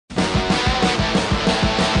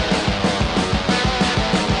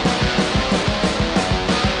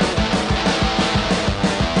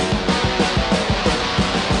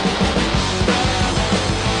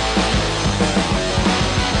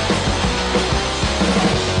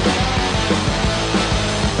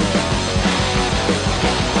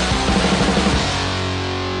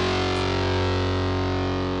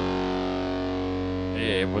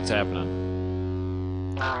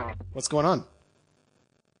What's going on?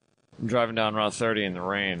 I'm driving down Route 30 in the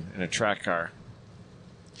rain in a track car.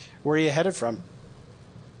 Where are you headed from?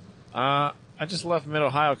 I just left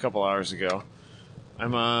Mid-Ohio a couple hours ago.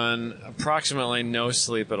 I'm on approximately no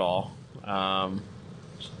sleep at all. And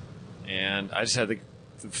I just had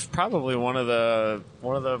probably one of the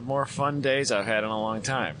more fun days I've had in a long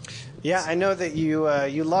time. Yeah, I know that you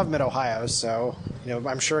love Mid-Ohio, so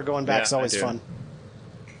I'm sure going back is always fun.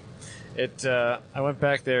 I went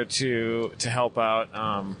back there to help out.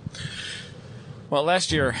 Well,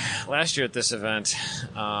 last year at this event,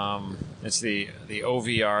 it's the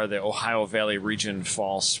OVR, the Ohio Valley Region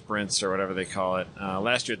Fall Sprints, or whatever they call it.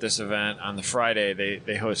 Last year at this event, on the Friday,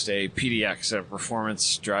 they host a PDX, a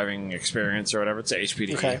Performance Driving Experience, or whatever. It's a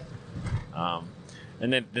HPDE. Okay.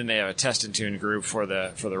 And then they have a test and tune group for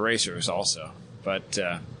the racers also. But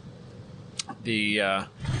the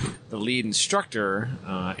lead instructor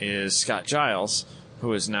is Scott Giles,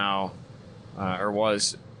 who is now or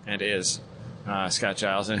was and is. Scott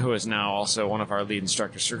Giles, and who is now also one of our lead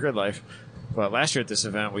instructors for Grid Life. But last year at this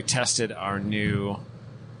event, we tested our new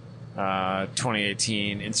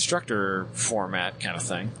 2018 instructor format kind of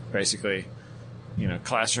thing. Basically,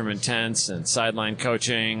 classroom intense and sideline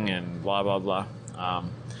coaching and blah, blah, blah. A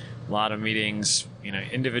lot of meetings,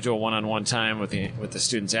 individual one-on-one time with the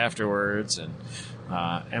students afterwards. And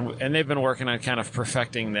they've been working on kind of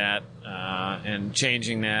perfecting that and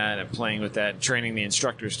changing that and playing with that, training the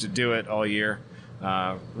instructors to do it all year.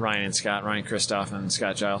 Ryan Christoph and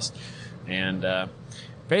Scott Giles. And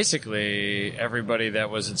basically everybody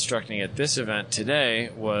that was instructing at this event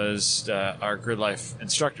today was our Grid Life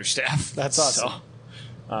instructor staff. That's awesome.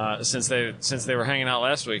 So since they were hanging out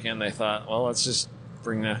last weekend, they thought, well, let's just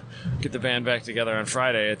get the band back together on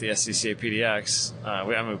Friday at the SCCA PDX.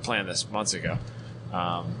 We planned this months ago.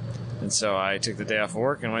 And so I took the day off of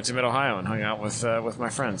work and went to Mid-Ohio and hung out with my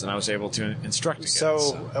friends, and I was able to instruct again.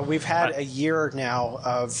 So we've had a year now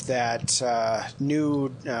of that new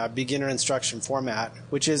beginner instruction format,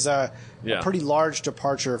 which is a pretty large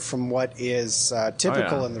departure from what is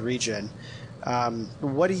typical in the region.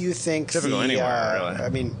 What do you think? Typical anywhere, really. I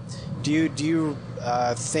mean, do you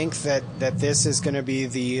think that this is going to be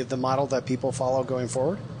the model that people follow going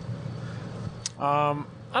forward?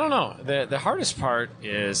 I don't know. The hardest part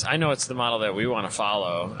is, I know it's the model that we want to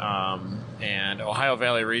follow, and Ohio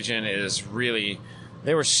Valley Region is really,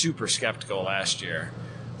 they were super skeptical last year,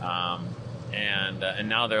 and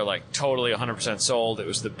now they're like totally 100% sold. It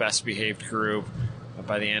was the best behaved group.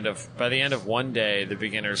 By the end of one day, the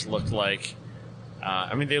beginners looked like,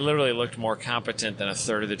 they literally looked more competent than a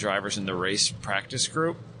third of the drivers in the race practice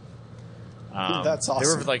group. That's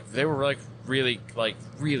awesome. They were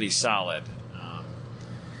really solid.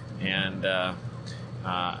 And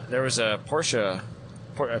there was a PCA,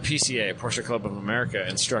 Porsche Club of America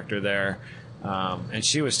instructor there, and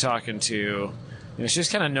she was talking to, she was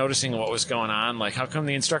kind of noticing what was going on, like how come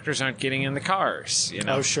the instructors aren't getting in the cars,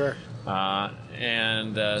 Oh, sure.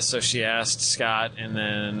 So she asked Scott, and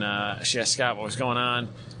then she asked Scott what was going on,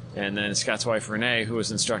 and then Scott's wife The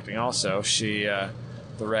was instructing also. She, the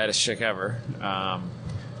raddest chick ever.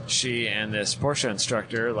 She and this Porsche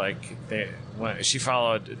instructor, the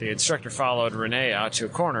instructor followed Renee out to a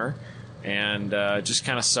corner and just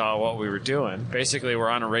kind of saw what we were doing. Basically, we're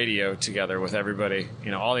on a radio together with everybody.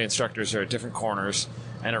 All the instructors are at different corners,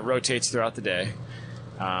 and it rotates throughout the day.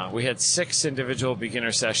 We had 6 individual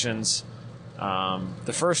beginner sessions.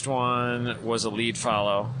 The first one was a lead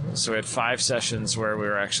follow, so we had 5 sessions where we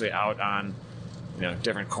were actually out on,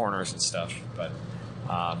 different corners and stuff.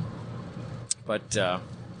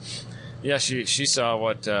 Yeah, she saw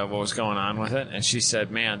what was going on with it, and she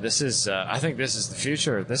said, "Man, this is I think this is the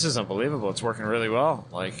future. This is unbelievable. It's working really well."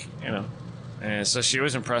 And so she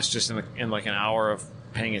was impressed just in like an hour of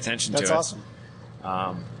paying attention to it. That's awesome.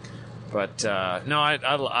 No,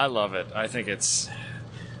 I love it. I think it's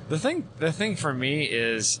the thing for me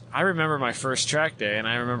is I remember my first track day, and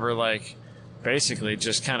I remember basically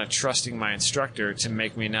just kind of trusting my instructor to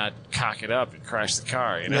make me not cock it up and crash the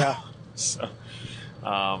car. Yeah. So.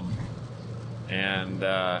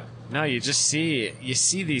 Now you just see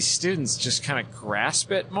these students just kind of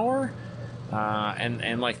grasp it more,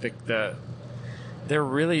 and like they're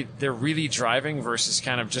really driving versus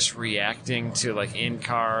kind of just reacting to in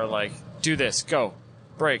car, do this, go,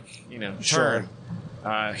 brake, Sure.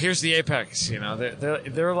 turn, here's the apex,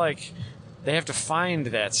 they're like, they have to find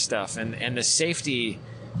that stuff, and the safety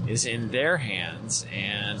is in their hands,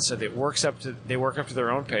 and so they work up to their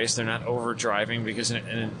own pace. They're not over driving because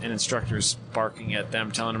an instructor's barking at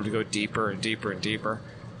them, telling them to go deeper and deeper and deeper.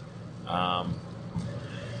 I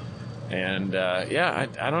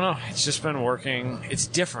don't know. It's just been working. It's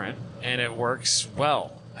different. it works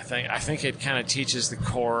well. I think it kind of teaches the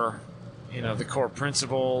core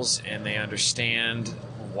principles, and they understand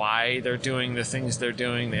why they're doing the things they're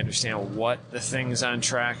doing. They understand what the things on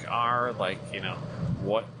track are, like,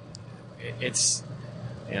 what it's,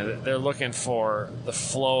 they're looking for the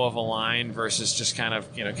flow of a line versus just kind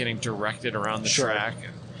of, getting directed around the track.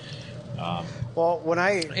 Well,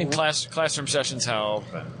 classroom sessions help,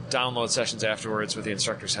 and download sessions afterwards with the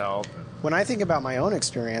instructors help. When I think about my own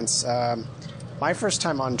experience, my first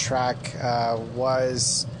time on track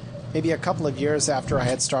was maybe a couple of years after I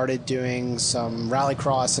had started doing some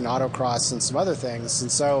rallycross and autocross and some other things. And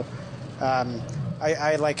so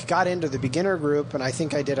I got into the beginner group, and I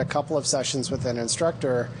think I did a couple of sessions with an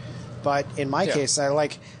instructor. But in my case,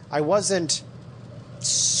 I wasn't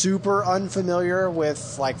super unfamiliar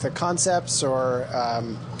with like the concepts or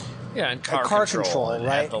and car control,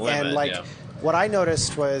 right? And what I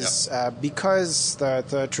noticed was because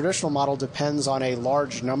the traditional model depends on a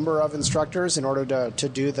large number of instructors in order to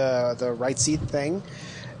do the right seat thing.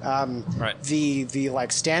 The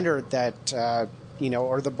like standard that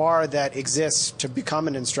or the bar that exists to become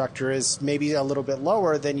an instructor is maybe a little bit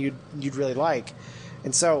lower than you'd really like,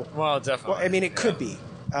 and so definitely. Well, I mean, it could be.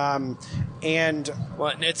 It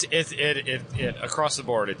across the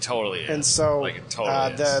board, it totally is. And so, it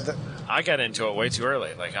totally is. I got into it way too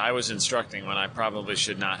early. Like, I was instructing when I probably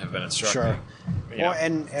should not have been instructing. Sure.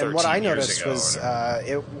 And what I noticed was,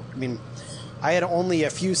 I had only a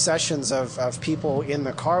few sessions of people in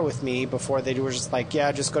the car with me before they were just like,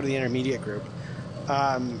 just go to the intermediate group,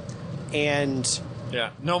 no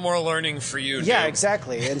more learning for you. Yeah,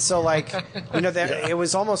 exactly. And so, it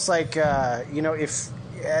was almost like, if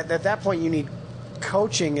at that point you need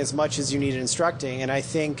coaching as much as you need instructing. And I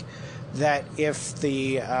think that if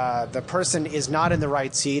the person is not in the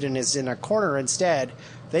right seat and is in a corner instead,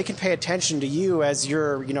 they can pay attention to you as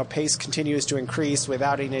your pace continues to increase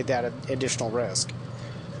without any of that additional risk.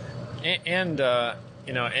 And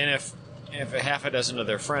if a half a dozen of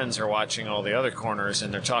their friends are watching all the other corners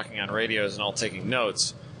and they're talking on radios and all taking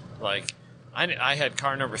notes, like I had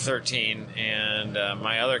car number 13, and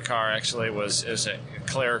my other car actually was a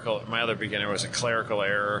clerical. My other beginner was a clerical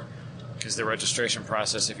error, because the registration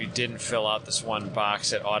process, if you didn't fill out this one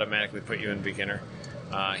box, it automatically put you in beginner.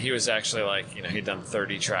 He was actually he'd done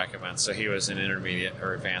 30 track events, so he was an intermediate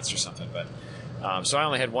or advanced or something. But so I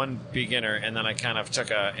only had one beginner, and then I kind of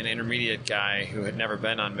took an intermediate guy who had never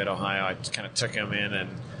been on Mid-Ohio. I kind of took him in and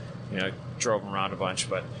drove him around a bunch.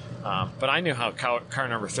 But I knew how car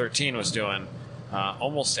number 13 was doing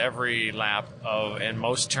almost every lap and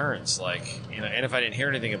most turns. And if I didn't hear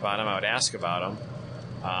anything about him, I would ask about him.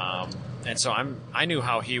 And so I knew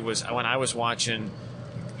how he was when I was watching,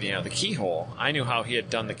 the keyhole. I knew how he had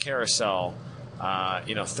done the carousel,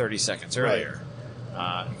 30 seconds earlier.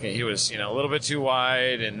 Right. He was, a little bit too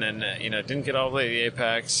wide, and then didn't get all the way to the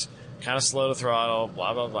apex, kind of slow to throttle,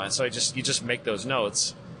 blah blah blah. And so you just make those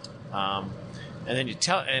notes, and then you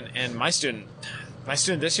tell. And my student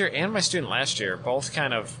this year and my student last year both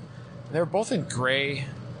they were both in gray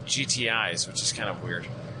GTIs, which is kind of weird.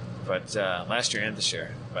 But last year and this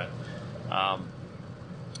year,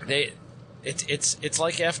 it's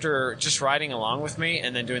like after just riding along with me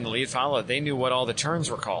and then doing the lead follow, they knew what all the turns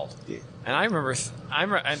were called. Yeah. And I remember,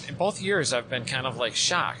 and in both years I've been kind of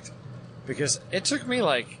shocked, because it took me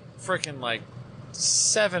freaking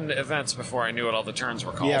 7 events before I knew what all the turns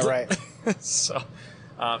were called. Yeah, right.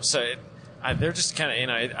 They're just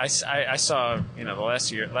kind of I saw the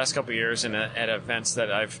last couple of years at events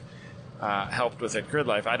that I've helped with at Grid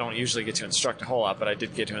Life. I don't usually get to instruct a whole lot, but I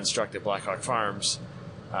did get to instruct at Blackhawk Farms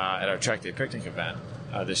at our Track Day Picnic event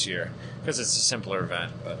this year, because it's a simpler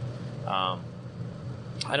event. But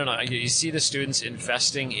I don't know. You see the students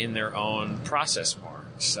investing in their own process more,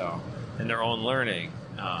 so in their own learning,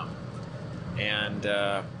 I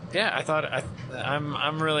thought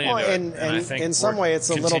I'm really into it. And I think in some way,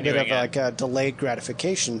 it's a little bit of a delayed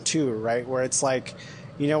gratification too, right? Where it's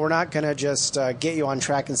we're not going to just get you on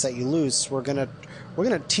track and set you loose. We're going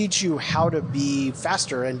to teach you how to be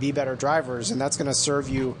faster and be better drivers, and that's going to serve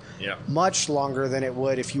you much longer than it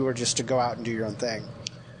would if you were just to go out and do your own thing.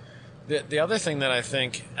 The other thing that I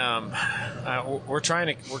think we're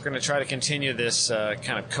going to try to continue this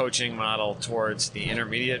kind of coaching model towards the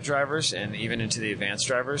intermediate drivers and even into the advanced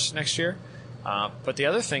drivers next year. But the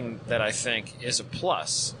other thing that I think is a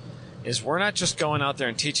plus is we're not just going out there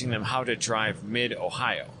and teaching them how to drive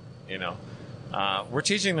Mid-Ohio. We're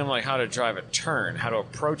teaching them how to drive a turn, how to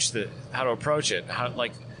approach it,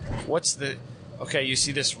 you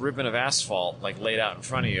see this ribbon of asphalt laid out in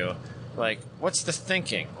front of you. like, what's the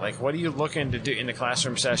thinking? Like, what are you looking to do in the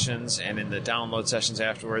classroom sessions and in the download sessions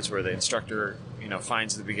afterwards, where the instructor,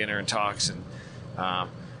 finds the beginner and talks, and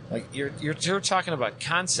like you're talking about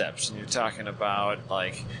concepts, and you're talking about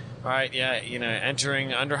like, all right, yeah,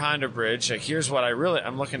 entering under Honda Bridge. Like, here's what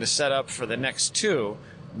I'm looking to set up for the next two,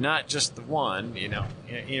 not just the one.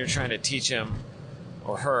 You're trying to teach him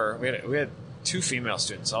or her. We had 2 female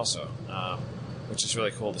students also. Which is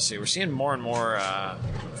really cool to see. We're seeing more and more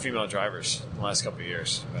female drivers in the last couple of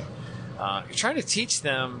years. But, you're trying to teach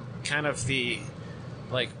them kind of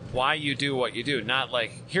like, why you do what you do. Not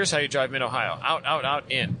like, here's how you drive Mid-Ohio. Out, out,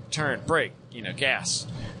 out, in, turn, brake, gas.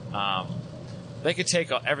 They could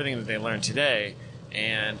take everything that they learned today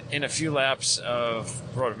and in a few laps of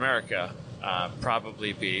Road America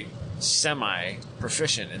probably be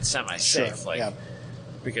semi-proficient and semi-safe. Sure.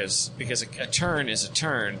 Because a turn is a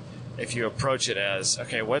turn. If you approach it as,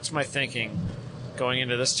 okay, what's my thinking going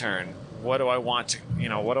into this turn? What do I want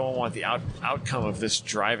the outcome of this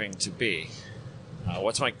driving to be?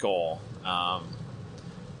 What's my goal?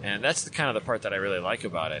 And that's the kind of the part that I really like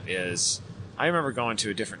about it is I remember going to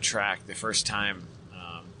a different track the first time,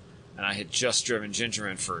 and I had just driven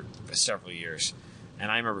Gingerman for several years, and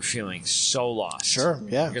I remember feeling so lost. Sure,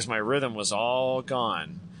 yeah. Because my rhythm was all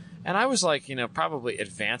gone. And I was like, probably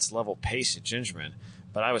advanced level pace at Gingerman,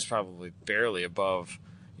 but I was probably barely above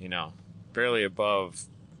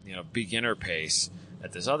beginner pace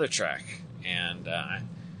at this other track. And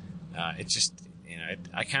it just,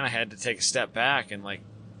 I kind of had to take a step back and like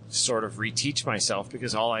sort of reteach myself,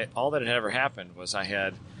 because all that had ever happened was I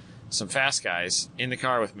had some fast guys in the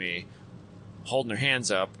car with me holding their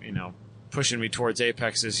hands up, pushing me towards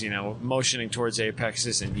apexes, motioning towards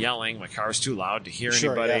apexes and yelling. My car's too loud to hear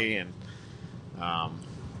anybody. Yeah. And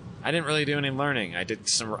I didn't really do any learning. I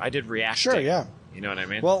did reacting. Sure, yeah. You know what I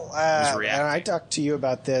mean? Well, and I talked to you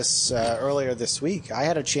about this earlier this week. I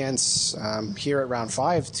had a chance here at Round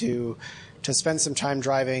 5 to spend some time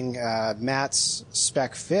driving Matt's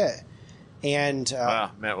Spec Fit. And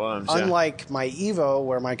Matt Williams, unlike my Evo,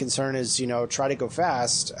 where my concern is, try to go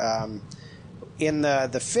fast, in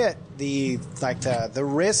the Fit, the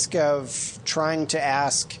risk of trying to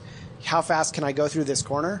ask how fast can I go through this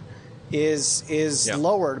corner is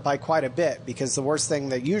lowered by quite a bit, because the worst thing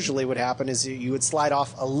that usually would happen is you would slide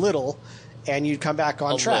off a little and you'd come back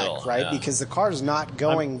on track, right? Yeah. Because the car's not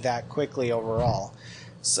going that quickly overall.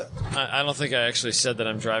 So I don't think I actually said that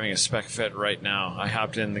I'm driving a Spec Fit right now. I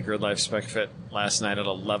hopped in the Grid Life Spec Fit last night at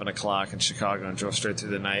 11 o'clock in Chicago and drove straight through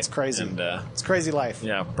the night. It's crazy. And, it's crazy life.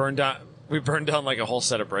 Yeah, we burned down like a whole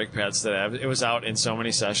set of brake pads today. It was out in so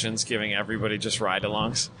many sessions, giving everybody just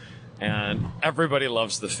ride-alongs. And everybody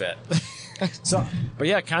loves the Fit. But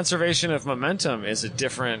yeah, conservation of momentum is a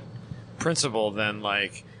different principle than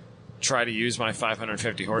like try to use my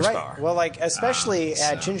 550 horsepower. Right. Well, like especially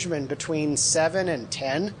at Gingerman between 7 and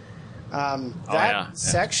 10,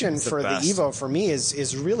 section for the Evo for me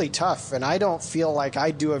is really tough, and I don't feel like I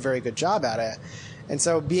do a very good job at it. And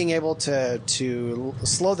so being able to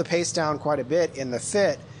slow the pace down quite a bit in the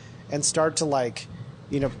Fit and start to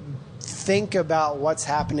think about what's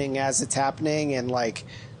happening as it's happening and like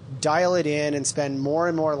dial it in and spend more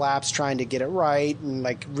and more laps trying to get it right and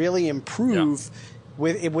like really improve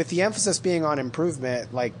with the emphasis being on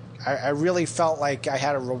improvement. Like I really felt like I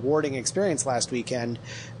had a rewarding experience last weekend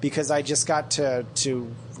because I just got to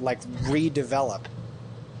like redevelop.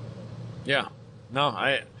 Yeah. No,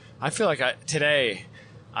 I feel like today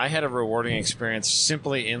I had a rewarding experience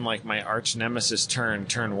simply in like my arch nemesis turn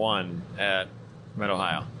 1 at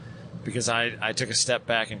Mid-Ohio. Because I took a step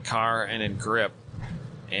back in car and in grip,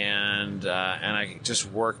 and I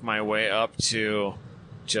just worked my way up to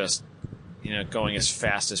just going as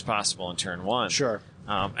fast as possible in turn 1. Sure.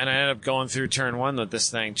 And I ended up going through turn 1 with this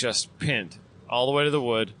thing just pinned all the way to the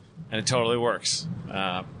wood, and it totally works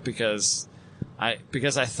because I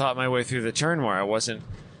thought my way through the turn where I wasn't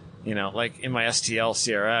like in my STL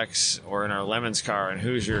CRX or in our Lemons car in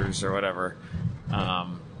Hoosiers or whatever.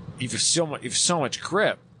 You've so much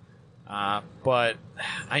grip. But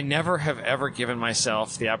I never have ever given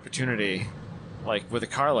myself the opportunity, like with a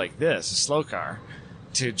car like this, a slow car,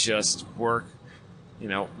 to just work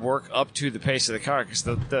up to the pace of the car, because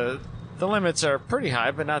the limits are pretty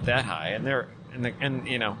high, but not that high, and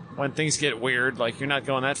when things get weird, like you're not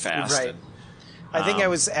going that fast. Right. I think I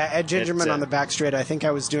was at Gingerman on the back straight. I think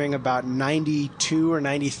I was doing about 92 or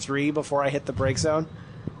 93 before I hit the brake zone.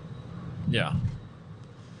 Yeah.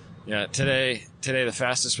 Yeah, today the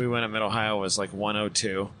fastest we went at Mid-Ohio was like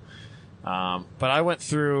 102. But I went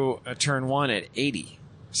through a turn 1 at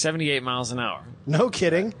 78 miles an hour. No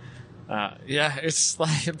kidding. Yeah, it's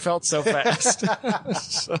like it felt so fast.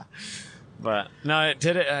 But no, it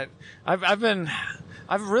did it.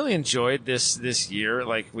 I've really enjoyed this year.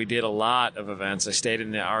 Like, we did a lot of events. I stayed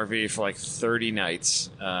in the RV for like 30 nights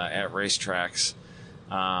at racetracks.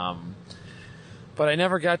 But I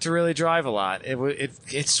never got to really drive a lot.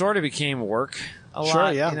 It sort of became work a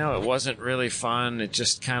lot. Yeah. You know, it wasn't really fun. It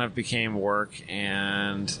just kind of became work,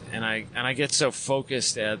 and I get so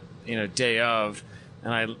focused at, you know, day of,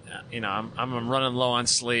 and I'm running low on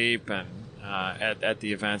sleep and at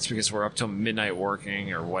the events because we're up till midnight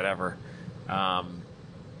working or whatever.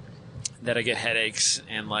 That I get headaches,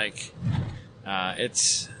 and like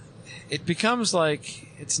it becomes like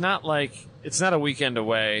it's not a weekend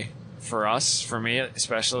away for me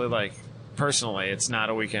especially, like personally, it's not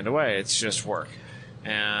a weekend away, it's just work.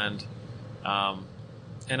 And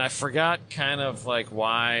I forgot kind of like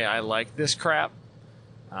why I like this crap.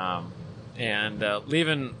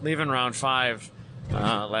 Leaving round 5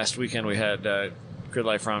 last weekend, we had Grid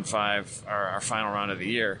Life round 5, our final round of the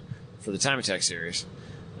year for the Time Attack series,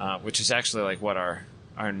 which is actually like what our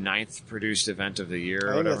 9th produced event of the year.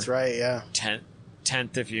 I think that's right. Yeah,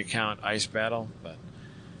 10th if you count Ice Battle. But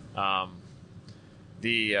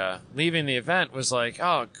leaving the event was like,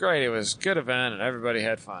 oh great, it was a good event and everybody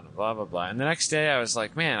had fun and blah blah blah. And the next day I was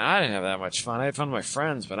like, man, I didn't have that much fun. I had fun with my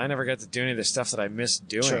friends, but I never got to do any of the stuff that I missed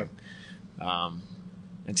doing. Sure.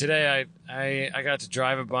 And today I got to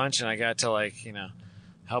drive a bunch, and I got to, like, you know,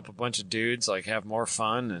 help a bunch of dudes like have more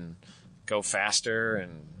fun and go faster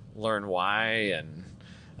and learn why, and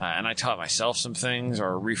I taught myself some things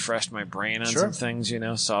or refreshed my brain on some things, you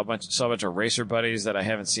know. Saw a bunch of racer buddies that I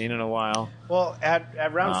haven't seen in a while. Well,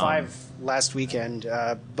 at round 5 last weekend,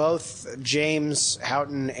 both James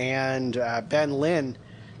Houghton and Ben Lynn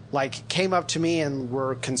like came up to me and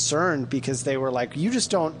were concerned because they were like, you just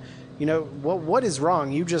don't, you know, what is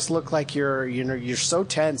wrong? You just look like you're so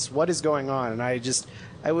tense. What is going on? And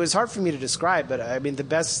it was hard for me to describe, but I mean, the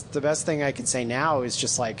best thing I can say now is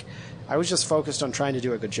just like, I was just focused on trying to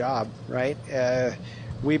do a good job, right?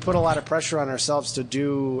 We put a lot of pressure on ourselves to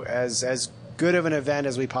do as good of an event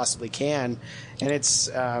as we possibly can, and it's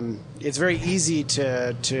very easy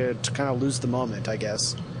to kind of lose the moment, I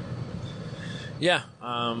guess. Yeah.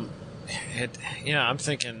 I'm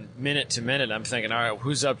thinking minute to minute. I'm thinking, all right,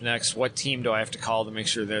 who's up next? What team do I have to call to make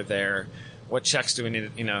sure they're there? What checks do we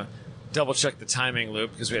need to, you know, double check the timing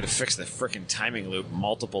loop, because we had to fix the freaking timing loop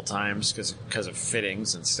multiple times because of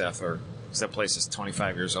fittings and stuff, or because that place is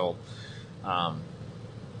 25 years old.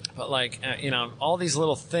 But like, all these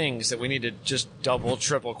little things that we need to just double,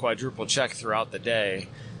 triple, quadruple check throughout the day.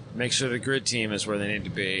 Make sure the grid team is where they need to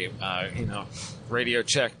be. Radio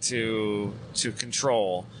check to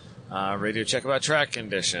control. Radio check about track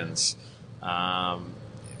conditions.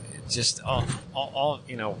 Just all,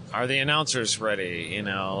 are the announcers ready?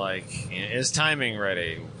 Is timing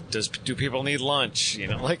ready? Do people need lunch?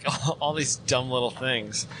 All these dumb little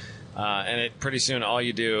things. And pretty soon all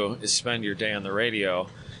you do is spend your day on the radio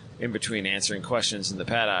in between answering questions in the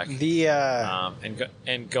paddock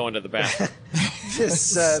and go into the bathroom.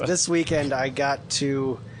 This weekend I got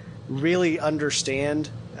to really understand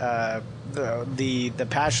the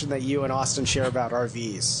passion that you and Austin share about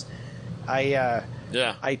RVs. I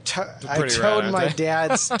towed my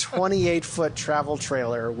dad's 28-foot travel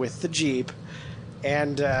trailer with the Jeep,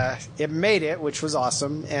 and it made it, which was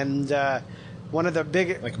awesome. And one of the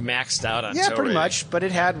big, like, maxed out on tow pretty rating. Much, but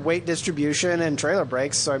it had weight distribution and trailer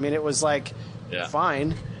brakes, so I mean it was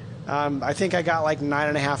fine. I think I got like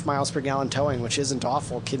 9.5 miles per gallon towing, which isn't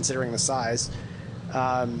awful considering the size.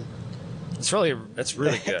 That's really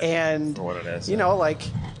good and for what it is.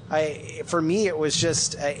 For me, it was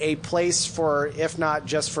just a place for, if not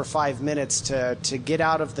just for 5 minutes, to get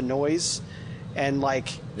out of the noise and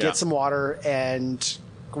get some water and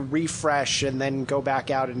refresh, and then go back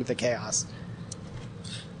out into the chaos.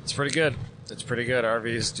 It's pretty good.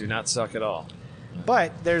 RVs do not suck at all.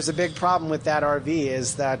 But there's a big problem with that RV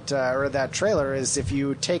is that, or that trailer, is if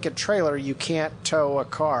you take a trailer, you can't tow a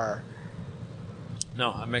car.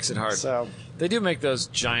 No, that makes it hard. So they do make those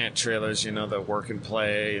giant trailers, that work and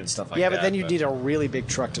play and stuff like that. Yeah, but then you need a really big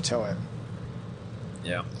truck to tow it.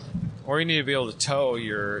 Yeah. Or you need to be able to tow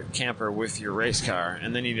your camper with your race car,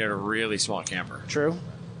 and then you need a really small camper. True.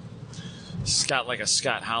 It's got like a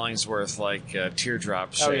Scott Hollingsworth,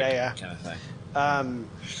 teardrop shape kind of thing.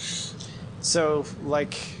 So,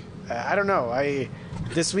 I don't know.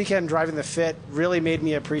 This weekend driving the Fit really made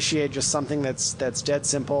me appreciate just something that's dead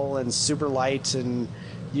simple and super light, and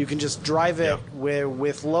you can just drive it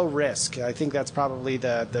with low risk. I think that's probably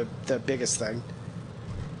the biggest thing.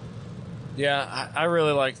 Yeah, I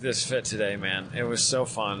really liked this Fit today, man. It was so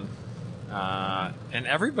fun. And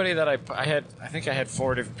everybody that I think I had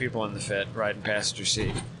 4 different people in the fit riding passenger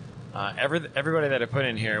seat. Everybody that I put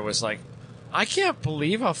in here was like, I can't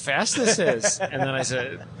believe how fast this is. And then I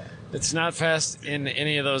said, it's not fast in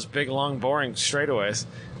any of those big, long, boring straightaways.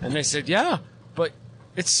 And they said, yeah, but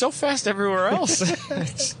it's so fast everywhere else.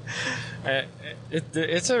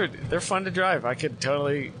 They're fun to drive. I could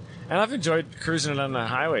totally, and I've enjoyed cruising it on the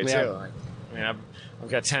highway too. I've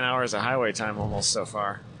got 10 hours of highway time almost so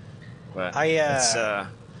far. But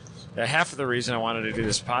half of the reason I wanted to do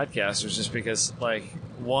this podcast was just because, like,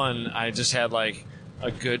 one, I just had like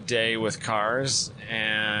a good day with cars,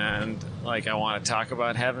 and like I want to talk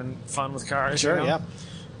about having fun with cars. Sure, you know?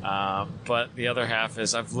 Yeah. But the other half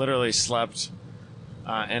is I've literally slept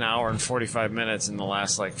an hour and 45 minutes in the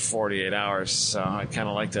last like 48 hours. So I'd kind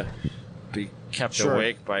of like to be kept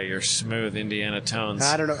awake by your smooth Indiana tones.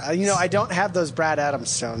 I don't know. I don't have those Brad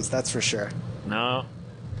Adams tones. That's for sure. No,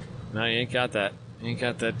 you ain't got that. You ain't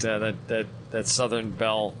got that Southern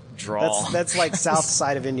Belle drawl. That's like south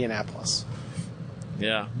side of Indianapolis.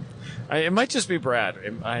 Yeah. It might just be Brad.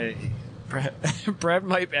 Brad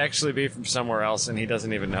might actually be from somewhere else, and he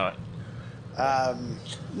doesn't even know it.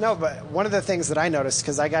 No, but one of the things that I noticed,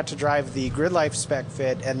 because I got to drive the Grid Life spec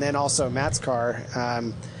fit and then also Matt's car,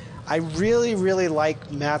 I really, really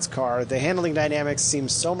like Matt's car. The handling dynamics seem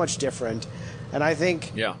so much different. And I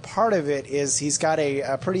think part of it is he's got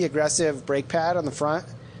a pretty aggressive brake pad on the front.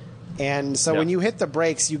 And so when you hit the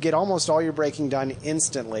brakes, you get almost all your braking done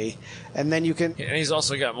instantly. And then you can... And he's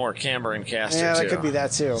also got more camber and caster, too. Yeah, that could be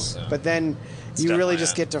that, too. So but then you really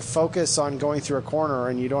just get to focus on going through a corner,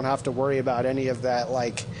 and you don't have to worry about any of that,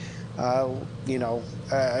 like,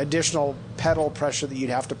 additional pedal pressure that you'd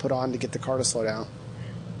have to put on to get the car to slow down.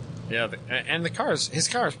 Yeah, and his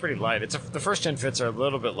car is pretty light. The first-gen fits are a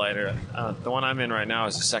little bit lighter. The one I'm in right now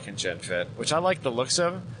is a second-gen fit, which I like the looks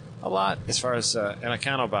of a lot. As far as an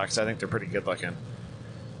Acano box, I think they're pretty good looking.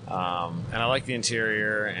 And I like the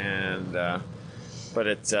interior, but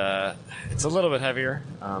it's a little bit heavier.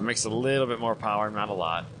 Makes a little bit more power, not a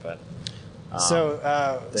lot, but.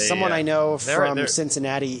 Someone I know from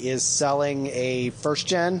Cincinnati is selling a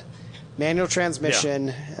first-gen manual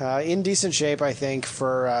transmission in decent shape, I think,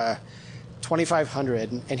 for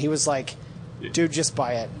 $2,500, and he was like, "Dude, just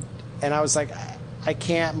buy it." And I was like, I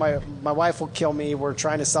can't. My wife will kill me. We're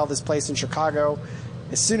trying to sell this place in Chicago.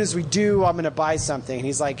 As soon as we do, I'm going to buy something. And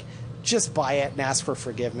he's like, just buy it and ask for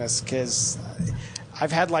forgiveness, because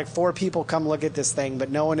I've had like 4 people come look at this thing,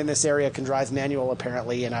 but no one in this area can drive manual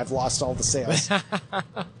apparently, and I've lost all the sales.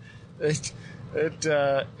 It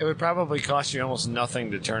would probably cost you almost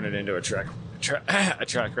nothing to turn it into a track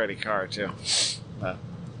ready car too.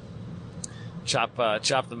 Chop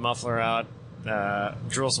the muffler out.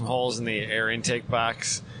 Drill some holes in the air intake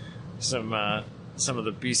box, some of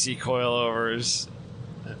the BC coilovers.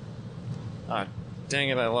 Dang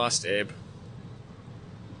it, I lost Abe.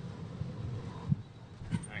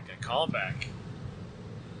 I can call him back.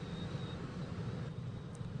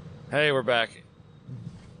 Hey, we're back.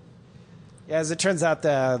 Yeah, as it turns out,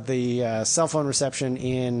 the cell phone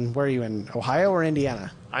reception where are you, in Ohio or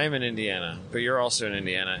Indiana? I am in Indiana, but you're also in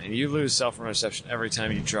Indiana, and you lose cell phone reception every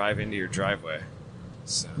time you drive into your driveway.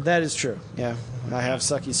 So. That is true. Yeah, I have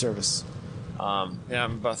sucky service. I'm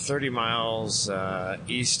about 30 miles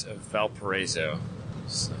east of Valparaiso.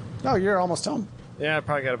 So. Oh, you're almost home. Yeah, I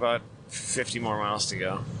probably got about 50 more miles to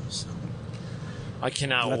go. So. I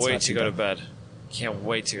cannot wait to go to bed. Can't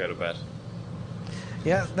wait to go to bed.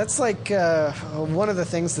 Yeah, that's like one of the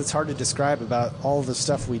things that's hard to describe about all the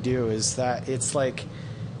stuff we do is that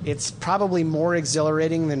it's probably more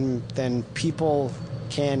exhilarating than people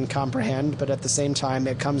can comprehend, but at the same time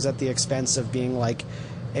it comes at the expense of being like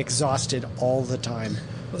exhausted all the time.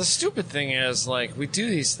 Well, the stupid thing is, like, we do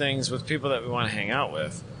these things with people that we want to hang out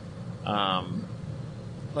with.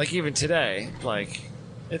 Like even today, like,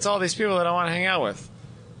 it's all these people that I want to hang out with.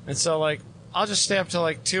 And so, like, I'll just stay up till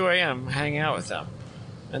like 2 a.m. hanging out with them.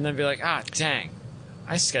 And then be like, dang,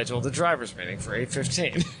 I scheduled a driver's meeting for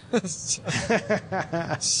 8:15.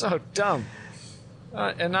 So dumb.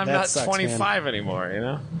 And I'm not 25 anymore, you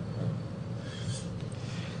know?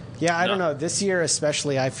 Yeah, I don't know. This year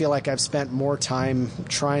especially, I feel like I've spent more time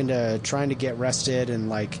trying to get rested and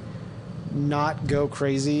like not go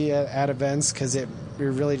crazy at events, because it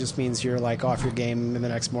really just means you're like off your game in the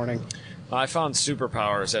next morning. I found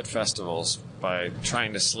superpowers at festivals by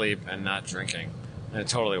trying to sleep and not drinking. And it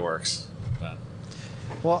totally works. But.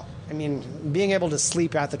 Well, I mean, being able to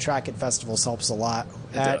sleep at the track at festivals helps a lot.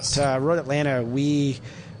 At Road Atlanta, we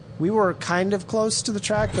were kind of close to the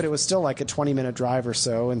track, but it was still like a 20-minute drive or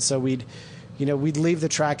so. And so we'd we'd leave the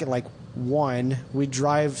track at like 1, we'd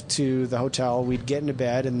drive to the hotel, we'd get into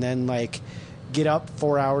bed, and then like get up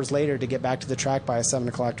 4 hours later to get back to the track by a 7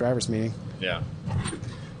 o'clock driver's meeting. Yeah.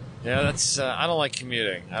 Yeah, that's, I don't like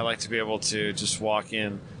commuting. I like to be able to just walk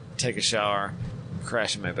in, take a shower,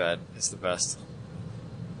 crash in my bed. It's the best.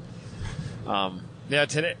 Yeah,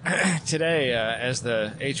 today, as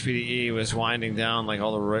the HPDE was winding down, like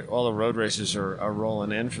all the road races are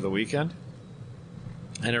rolling in for the weekend.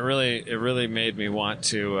 And it really made me want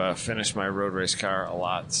to finish my road race car a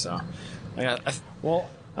lot. So, I'm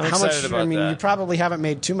excited about that. You probably haven't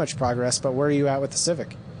made too much progress, but where are you at with the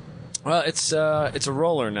Civic? Well, it's a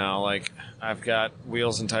roller now. Like, I've got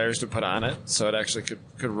wheels and tires to put on it, so it actually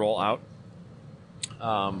could roll out.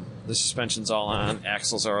 The suspension's all on,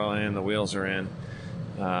 axles are all in, the wheels are in,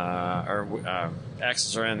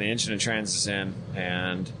 axles are in, the engine and trans is in,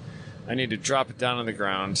 and I need to drop it down on the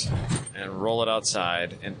ground and roll it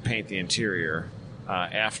outside and paint the interior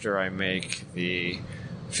after I make the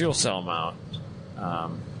fuel cell mount.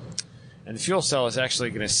 And the fuel cell is actually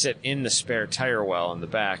going to sit in the spare tire well in the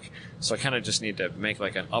back, so I kind of just need to make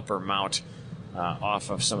like an upper mount off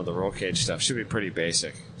of some of the roll cage stuff. Should be pretty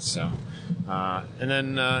basic. So, and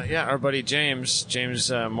then our buddy James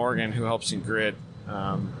Morgan, who helps in Grid,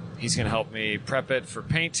 he's going to help me prep it for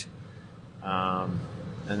paint. And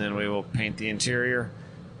then we will paint the interior,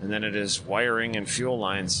 and then it is wiring and fuel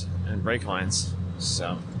lines and brake lines.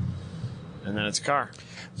 So, and then it's a car.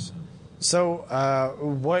 So,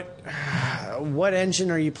 what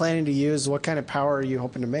engine are you planning to use? What kind of power are you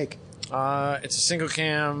hoping to make? It's a single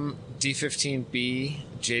cam D15B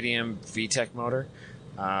JDM VTEC motor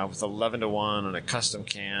with 11-to-1 and a custom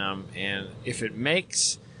cam. And if it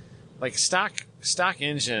makes like stock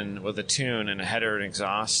engine with a tune and a header and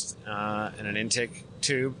exhaust and an intake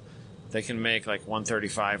tube, they can make like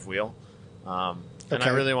 135 wheel. And I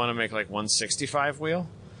really want to make like 165 wheel.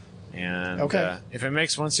 And if it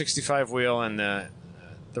makes 165 wheel, and the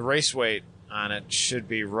race weight on it should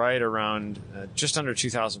be right around just under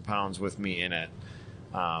 2,000 pounds with me in it.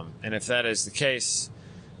 And if that is the case,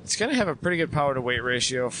 it's going to have a pretty good power to weight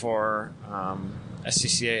ratio for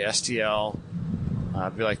SCCA, STL.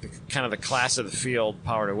 Be like kind of the class of the field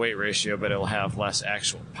power to weight ratio, but it'll have less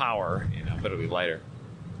actual power, but it'll be lighter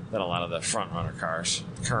than a lot of the front runner cars,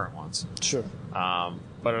 the current ones. Sure.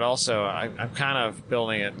 But it also, I'm kind of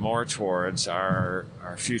building it more towards our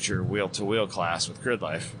future wheel-to-wheel class with Grid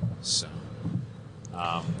Life. So,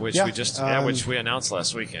 which we announced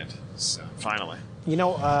last weekend. So finally,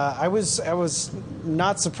 I was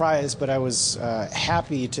not surprised, but I was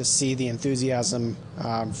happy to see the enthusiasm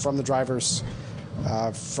from the drivers,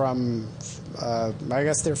 from I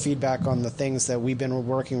guess their feedback on the things that we've been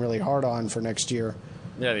working really hard on for next year.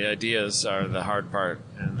 Yeah, the ideas are the hard part,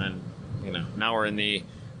 and then now we're in the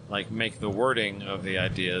make the wording of the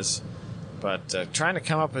ideas, but trying to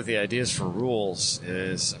come up with the ideas for rules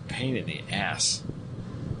is a pain in the ass.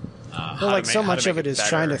 So much of it is better,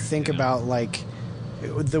 trying to think about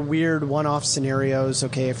the weird one-off scenarios.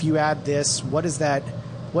 Okay, if you add this, what does that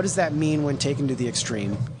mean when taken to the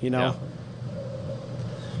extreme?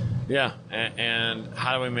 Yeah, and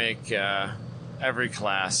how do we make every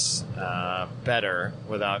class better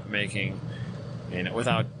without making,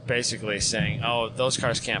 without basically saying, oh, those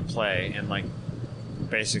cars can't play, and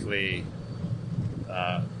basically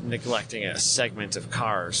neglecting a segment of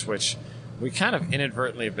cars, which we kind of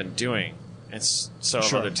inadvertently have been doing. It's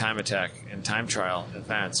other time attack and time trial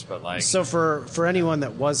events, but so for anyone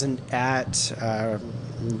that wasn't at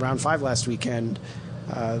round 5 last weekend,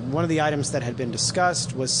 one of the items that had been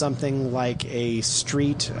discussed was something like a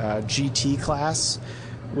street GT class,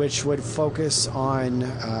 which would focus on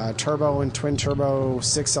turbo and twin turbo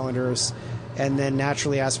 6-cylinders, and then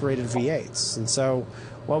naturally aspirated V8s. And so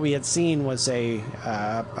what we had seen was a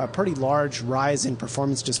pretty large rise in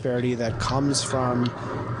performance disparity that comes from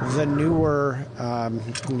the newer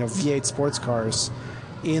V8 sports cars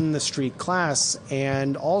in the street class,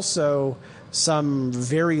 and also some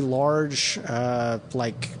very large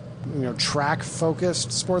track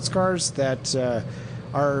focused sports cars that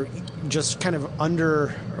are just kind of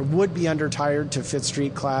would be under tired to fit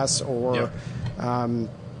street class, or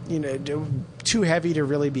too heavy to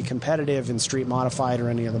really be competitive in street modified or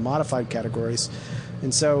any of the modified categories.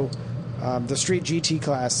 And so the street GT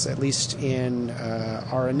class, at least in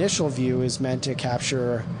our initial view, is meant to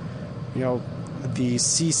capture the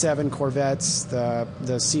C7 Corvettes, the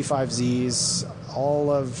C5Zs, all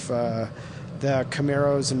of the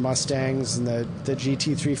Camaros and Mustangs, and the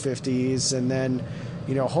GT350s, and then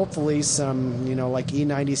hopefully some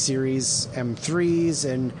E90 series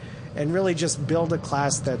M3s, and really just build a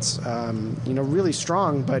class that's really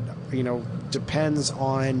strong, but depends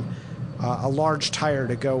on a large tire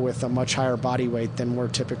to go with a much higher body weight than we're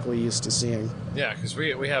typically used to seeing. Yeah, because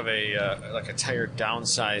we have a tire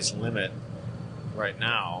downsize limit right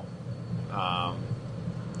now,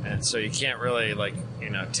 and so you can't really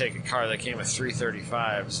take a car that came with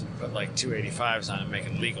 335s and put 285s on it and make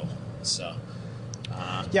it legal. So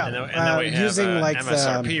yeah, and then we have using an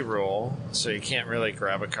MSRP rule, so you can't really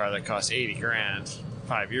grab a car that cost $80,000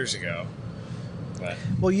 5 years ago. But.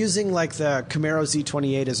 Well, using the Camaro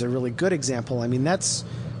Z28 is a really good example. I mean, it's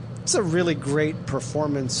a really great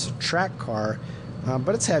performance track car,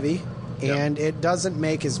 but it's heavy, and it doesn't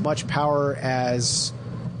make as much power as,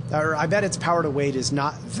 or I bet its power to weight is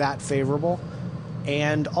not that favorable,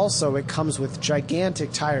 and also it comes with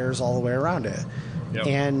gigantic tires all the way around it. Yep.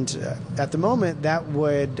 And at the moment, that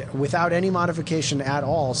would, without any modification at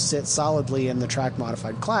all, sit solidly in the track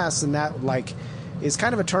modified class, and that is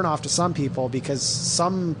kind of a turnoff to some people, because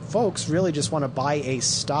some folks really just want to buy a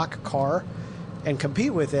stock car and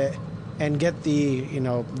compete with it and get the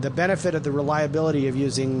benefit of the reliability of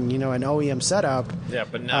using an OEM setup. Yeah,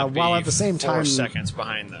 but not while at the same 4 time seconds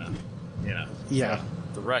behind the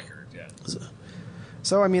record. Yeah.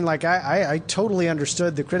 So I mean, I totally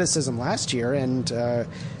understood the criticism last year, and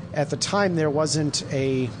at the time there wasn't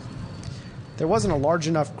a large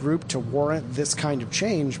enough group to warrant this kind of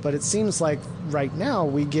change, but it seems like right now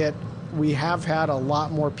we have had a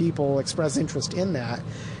lot more people express interest in that,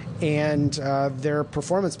 and their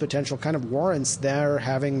performance potential kind of warrants their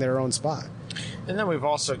having their own spot. And then we've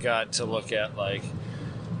also got to look at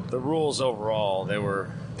the rules overall. They were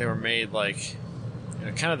made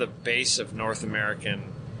kind of the base of North American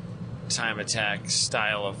time attack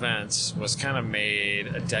style events was kind of made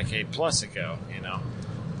a decade plus ago,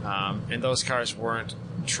 and those cars weren't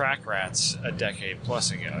track rats a decade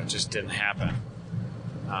plus ago. It just didn't happen.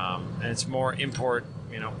 And it's more import,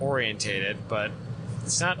 orientated, but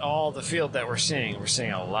it's not all the field that we're seeing. We're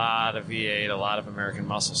seeing a lot of V8, a lot of American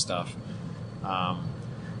muscle stuff.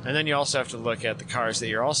 And then you also have to look at the cars that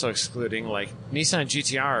you're also excluding, like Nissan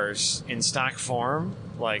GTRs in stock form,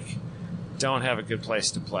 don't have a good place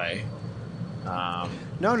to play.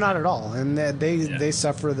 No, not at all. And they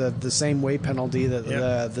suffer the same weight penalty that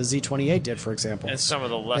the Z28 did, for example. And some of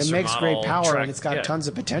the lesser it makes great power, and it's got yeah. tons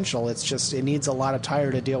of potential. It's just it needs a lot of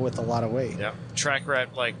tire to deal with a lot of weight. Yeah, track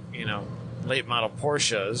rat late model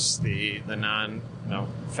Porsches, the non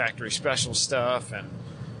factory special stuff, and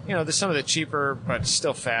there's some of the cheaper but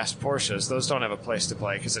still fast Porsches. Those don't have a place to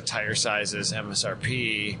play because of tire sizes,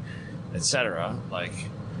 MSRP, etc.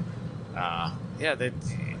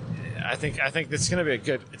 I think it's going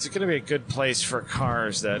to be a good place for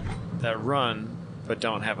cars that run but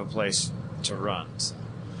don't have a place to run. So.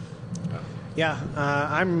 Yeah,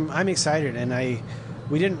 I'm excited, and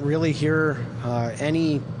we didn't really hear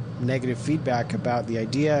any negative feedback about the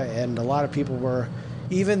idea, and a lot of people were,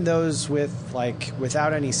 even those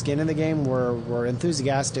without any skin in the game, were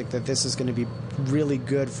enthusiastic that this is going to be really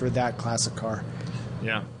good for that class of car.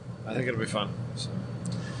 Yeah, I think it'll be fun. So.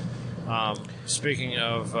 Speaking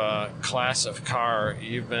of class of car,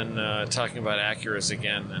 you've been talking about Acuras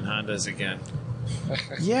again and Hondas again.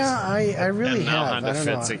 Yeah, I really and now have. Honda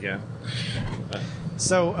Fits again.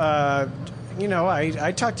 So,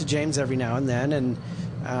 I talk to James every now and then, and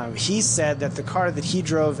he said that the car that he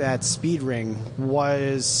drove at Speedring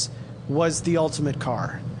was the ultimate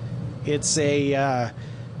car. It's an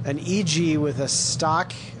EG with a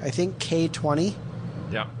stock, I think, K20.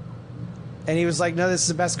 Yeah. And he was like, no, this is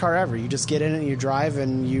the best car ever. You just get in it and you drive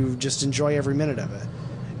and you just enjoy every minute of it.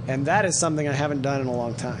 And that is something I haven't done in a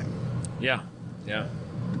long time. Yeah, yeah.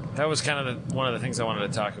 That was kind of one of the things I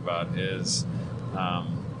wanted to talk about is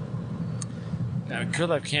Good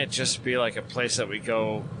Life can't just be like a place that we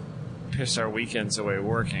go piss our weekends away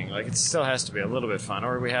working. It still has to be a little bit fun,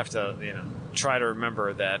 or we have to, try to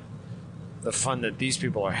remember that the fun that these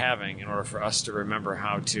people are having in order for us to remember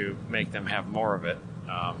how to make them have more of it.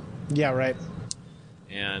 Yeah, right.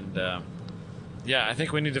 And, I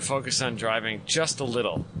think we need to focus on driving just a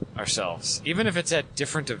little ourselves, even if it's at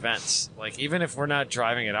different events. Even if we're not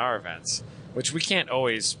driving at our events, which we can't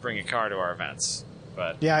always bring a car to our events.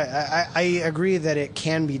 But yeah, I agree that it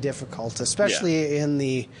can be difficult, especially in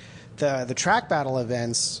the track battle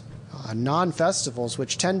events, non-festivals,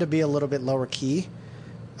 which tend to be a little bit lower key.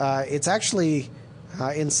 It's actually...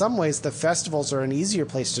 in some ways, the festivals are an easier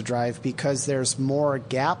place to drive because there's more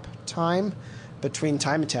gap time between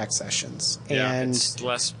time attack sessions. Yeah, and it's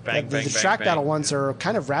less bang, bang, the bang, track bang. battle ones are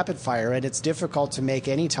kind of rapid fire, and it's difficult to make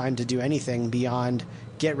any time to do anything beyond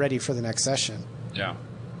get ready for the next session. Yeah.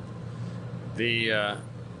 The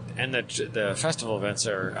the festival events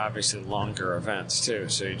are obviously longer events too,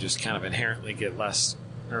 so you just kind of inherently get less,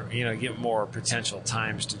 or get more potential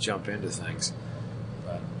times to jump into things.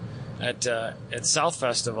 But at South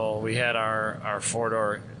Festival, we had our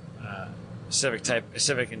 4-door Civic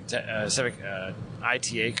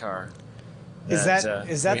ITA car. Is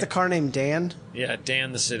that the car named Dan? Yeah,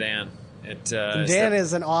 Dan the sedan. Dan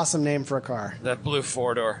is an awesome name for a car. That blue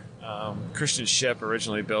 4-door. Christian Ship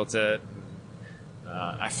originally built it.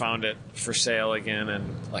 I found it for sale again,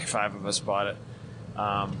 and like 5 of us bought it.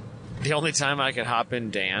 The only time I could hop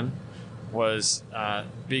in Dan was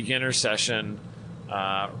beginner session,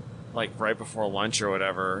 like right before lunch or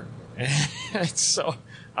whatever. And so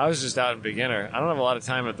I was just out in beginner. I don't have a lot of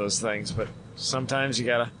time at those things, but sometimes you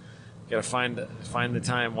gotta find the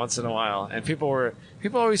time once in a while. And people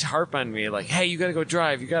always harp on me like, "Hey, you gotta go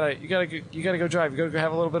drive. You gotta go drive. You gotta go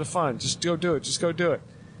have a little bit of fun. Just go do it. Just go do it."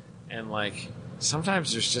 And like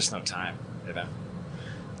sometimes there's just no time,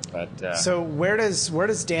 But so where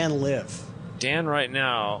does Dan live? Dan right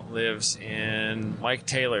now lives in Mike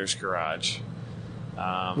Taylor's garage,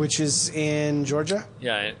 which is in Georgia.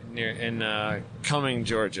 Yeah, in Cumming,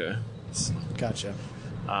 Georgia. Gotcha.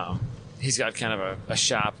 He's got kind of a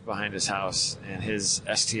shop behind his house, and his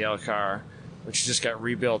STL car, which just got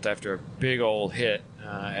rebuilt after a big old hit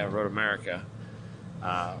at Road America,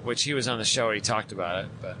 which he was on the show. He talked about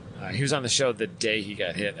it, but he was on the show the day he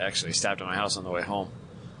got hit. Actually, stopped at my house on the way home.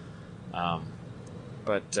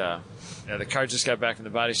 The car just got back from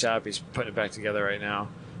the body shop. He's putting it back together right now,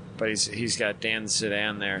 but he's got Dan's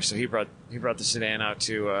sedan there, so he brought the sedan out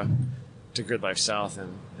to Grid Life South,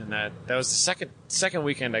 and that was the second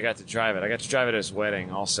weekend I got to drive it. I got to drive it at his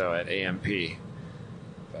wedding, also at AMP.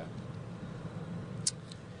 But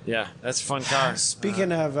yeah, that's a fun car.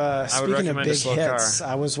 Speaking of big hits,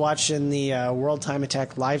 I was watching the World Time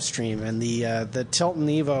Attack live stream, and the Tilton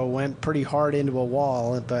Evo went pretty hard into a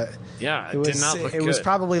wall, but yeah, it did not look good. It was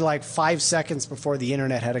probably like 5 seconds before the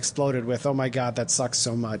internet had exploded with, "Oh my God, that sucks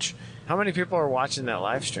so much." How many people are watching that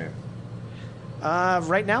live stream?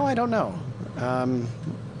 Right now, I don't know.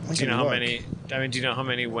 Do you know how many? I mean, do you know how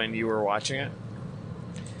many when you were watching it?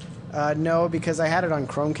 No, because I had it on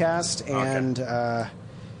Chromecast, and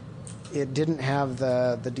it didn't have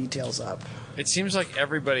the details up. It seems like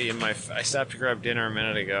everybody in I stopped to grab dinner a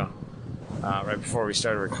minute ago, right before we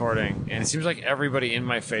started recording, and it seems like everybody in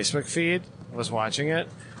my Facebook feed was watching it.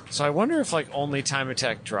 So I wonder if like only Time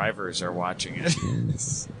Attack drivers are watching it.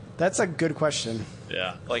 That's a good question.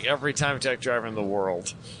 Yeah, like every Time Attack driver in the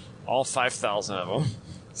world. All 5,000 of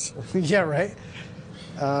them. Yeah, right?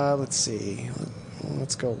 Let's see.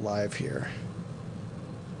 Let's go live here.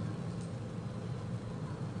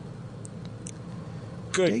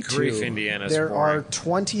 Good Day grief, 2. Indiana's There boring. are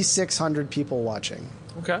 2,600 people watching.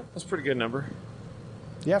 Okay, that's a pretty good number.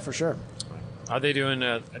 Yeah, for sure. Are they doing?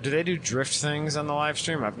 Do they do drift things on the live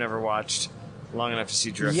stream? I've never watched long enough to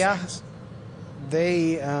see drift things.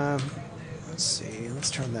 They. Let's see.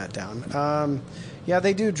 Let's turn that down. Yeah,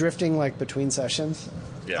 they do drifting like between sessions.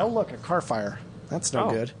 Yeah. Oh, look, a car fire. That's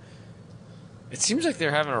no good. It seems like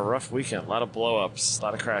they're having a rough weekend. A lot of blow-ups, a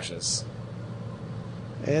lot of crashes.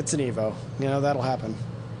 It's an Evo. That'll happen.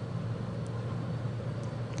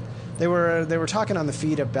 They were talking on the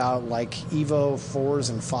feed about like Evo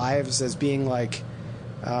 4s and 5s as being like,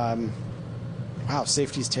 wow,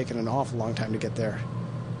 safety's taken an awful long time to get there.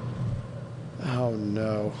 Oh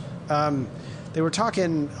no. They were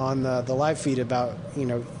talking on the live feed about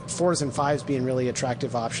 4s and 5s being really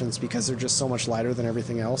attractive options because they're just so much lighter than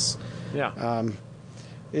everything else. Yeah.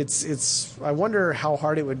 It's. I wonder how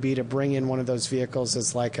hard it would be to bring in one of those vehicles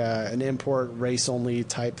as like an import race only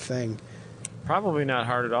type thing. Probably not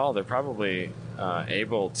hard at all. They're probably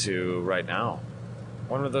able to right now.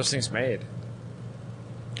 When were those things made?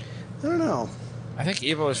 I don't know. I think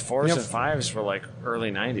Evo's 4s and 5s were like early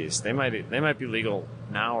 90s. They might be legal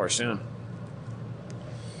now or soon.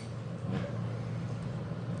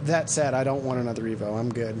 That said, I don't want another Evo. I'm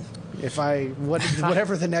good.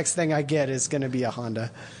 Whatever the next thing I get is going to be a Honda.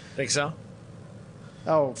 Think so?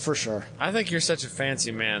 Oh, for sure. I think you're such a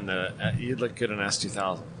fancy man that you'd look good in an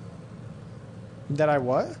S2000. That I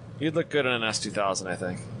what? You'd look good in an S2000, I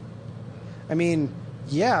think. I mean,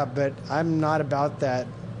 yeah, but I'm not about that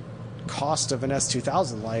cost of an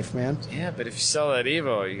S2000 life, man. Yeah, but if you sell that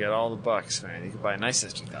Evo, you get all the bucks, man. You can buy a nice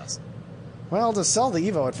S2000. Well, to sell the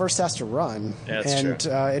Evo, it first has to run. Yeah, that's and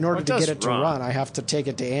true. In order to get it to run. run, I have to take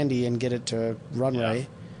it to Andy and get it to run right.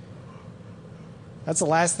 That's the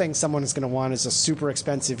last thing someone is going to want is a super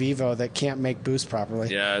expensive Evo that can't make boost properly.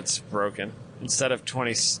 Yeah, it's broken. Instead of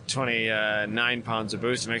 29 pounds of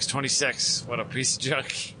boost, it makes 26. What a piece of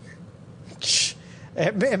junk.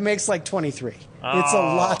 It makes like 23. Oh. It's a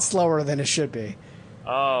lot slower than it should be.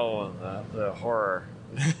 Oh, the horror.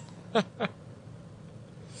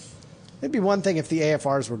 It'd be one thing if the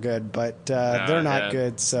AFRs were good, but they're not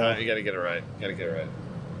good. So you got to get it right.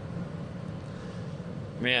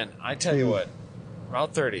 Man, I tell you what,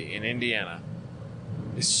 Route 30 in Indiana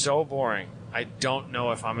is so boring. I don't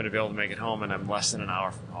know if I'm going to be able to make it home, and I'm less than an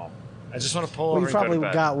hour from home. I just want to pull over and go to bed. You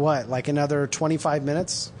probably got what, like another 25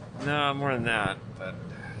 minutes? No, more than that. But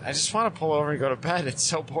I just want to pull over and go to bed. It's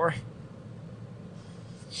so boring.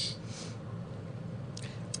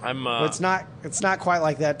 Well, it's not quite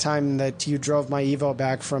like that time that you drove my Evo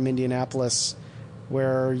back from Indianapolis,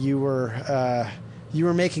 where you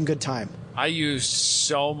were making good time. I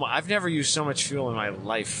used I've never used so much fuel in my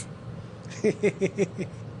life.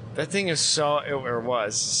 That thing is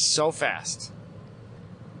was so fast.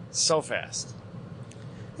 So fast.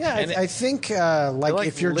 Yeah, I think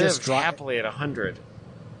if you're just driving happily at 100.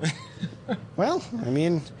 Well, I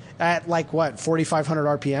mean, at like what,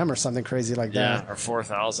 4,500 RPM or something crazy like that. Yeah, or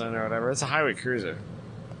 4,000 or whatever. It's a highway cruiser.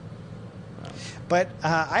 But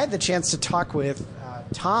I had the chance to talk with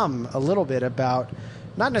Tom a little bit about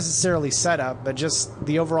not necessarily setup, but just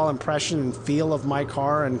the overall impression and feel of my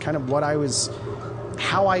car and kind of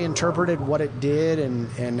how I interpreted what it did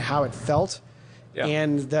and how it felt. Yeah.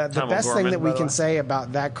 And the best thing that we can say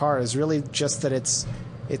about that car is really just that it's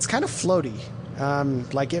kind of floaty.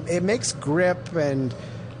 Like it makes grip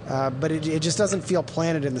but it just doesn't feel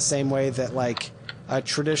planted in the same way that like a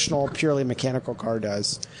traditional purely mechanical car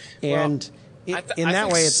does. And in that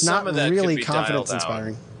way, it's not really confidence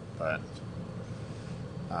inspiring. But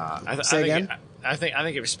Say again? I think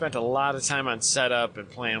if you spent a lot of time on setup and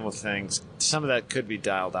playing with things, some of that could be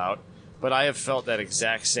dialed out. But I have felt that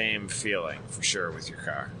exact same feeling for sure with your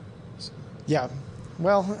car. Yeah.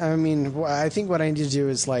 Well, I mean, I think what I need to do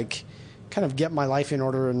is like kind of get my life in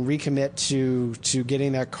order and recommit to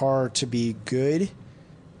getting that car to be good.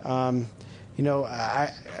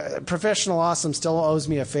 Professional Awesome still owes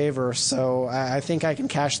me a favor, so I think I can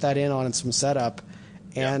cash that in on some setup.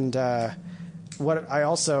 Yeah. And what I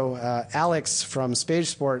also Alex from Spage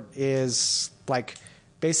Sport is like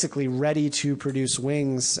basically ready to produce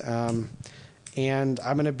wings, and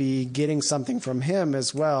I'm going to be getting something from him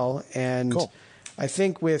as well. And cool. I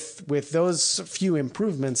think with those few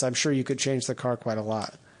improvements, I'm sure you could change the car quite a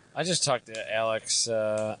lot. I just talked to Alex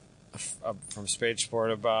from Spage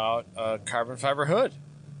Sport about a carbon fiber hood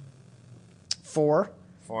for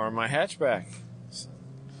my hatchback.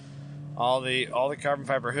 All the carbon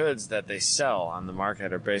fiber hoods that they sell on the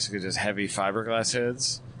market are basically just heavy fiberglass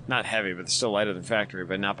hoods. Not heavy, but they're still lighter than factory,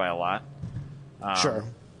 but not by a lot. Sure.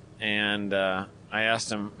 And I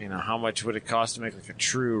asked him, how much would it cost to make like a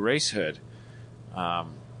true race hood? And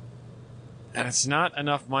it's not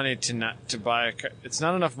enough money to buy it's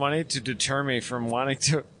not enough money to deter me from wanting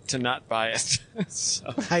to not buy it.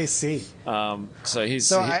 So, I see. I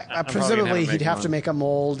presumably he'd have to make a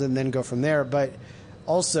mold and then go from there, but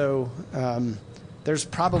also there's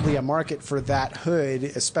probably a market for that hood,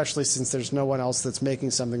 especially since there's no one else that's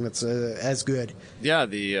making something that's as good. Yeah,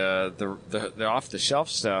 the off the shelf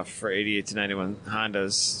stuff for 88 to 91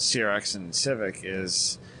 Hondas, CRX, and Civic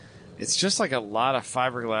it's just like a lot of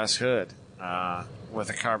fiberglass hood with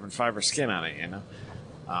a carbon fiber skin on it.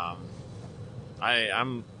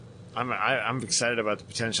 I'm excited about the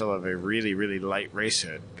potential of a really, really light race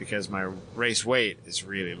hood because my race weight is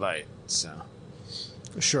really light. So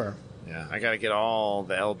sure. Yeah, I got to get all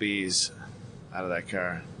the LBs out of that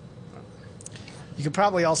car. You could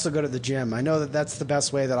probably also go to the gym. I know that's the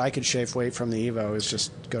best way that I could shave weight from the Evo is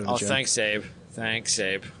just go to the gym. Oh, thanks,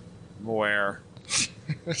 Abe. I'm aware.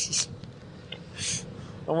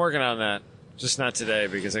 I'm working on that. Just not today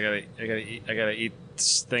because I gotta eat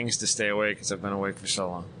things to stay awake because I've been awake for so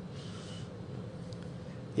long.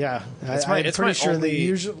 Yeah, I'm pretty sure the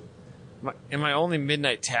usual. My only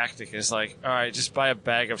midnight tactic is like, all right, just buy a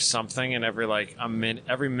bag of something, and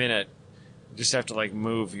every minute, you just have to like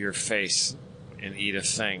move your face and eat a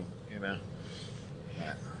thing,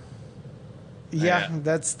 Yeah,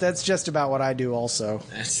 that's just about what I do. Also,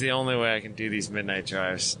 that's the only way I can do these midnight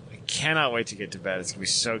drives. I cannot wait to get to bed. It's gonna be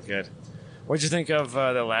so good. What'd you think of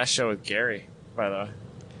the last show with Gary? By the way,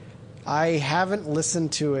 I haven't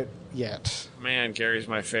listened to it yet. Man, Gary's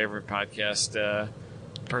my favorite podcast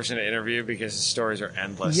person to interview because his stories are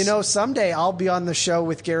endless. Someday I'll be on the show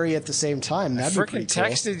with Gary at the same time. That'd be pretty cool. I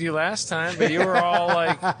freaking texted you last time, but you were all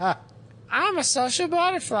like, I'm a social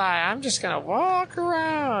butterfly. I'm just going to walk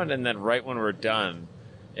around. And then right when we're done,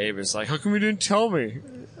 Abe was like, how come you didn't tell me?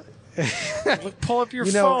 Pull up your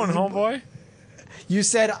phone, homeboy. You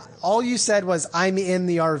said all you said was I'm in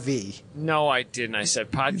the RV. No, I didn't. I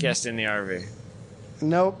said podcast in the RV.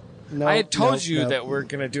 Nope. I had told you that we're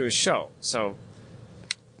going to do a show, so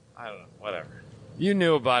I don't know. Whatever. You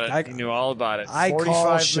knew about it. You knew all about it.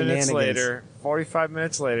 45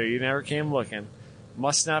 minutes later, you never came looking.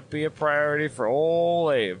 Must not be a priority for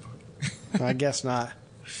old Abe. I guess not.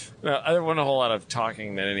 No, there wasn't a whole lot of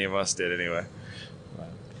talking that any of us did anyway.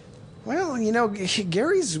 Well,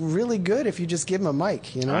 Gary's really good if you just give him a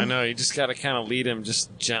mic, I know. You just got to kind of lead him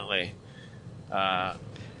just gently.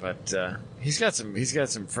 But he's got some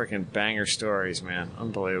freaking banger stories, man.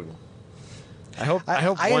 Unbelievable.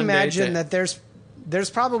 I imagine that there's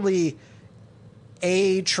probably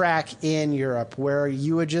a track in Europe where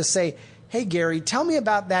you would just say, "Hey Gary, tell me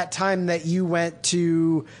about that time that you went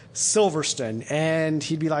to Silverstone," and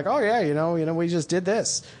he'd be like, "Oh yeah, we just did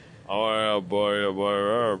this." Oh yeah, boy.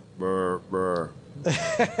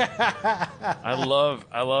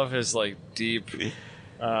 I love his like deep,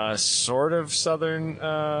 sort of southern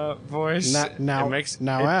voice.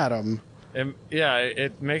 Adam.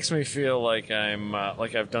 It makes me feel like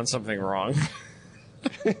I've done something wrong. I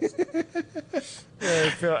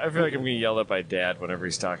feel like I'm getting yelled at by Dad whenever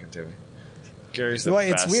he's talking to me. Gary's the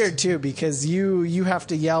best. It's weird too because you have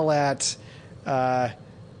to yell at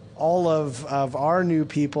all of our new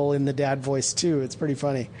people in the dad voice too. It's pretty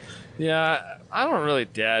funny. Yeah, I don't really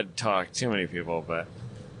dad talk too many people, but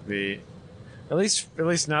at least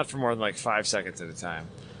not for more than like 5 seconds at a time.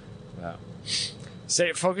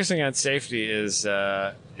 Focusing on safety is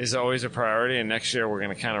always a priority, and next year we're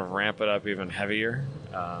going to kind of ramp it up even heavier.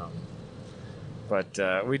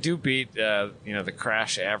 But we do beat the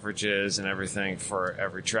crash averages and everything for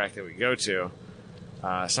every track that we go to,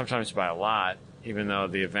 sometimes by a lot. Even though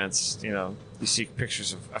the events, you see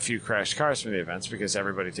pictures of a few crashed cars from the events because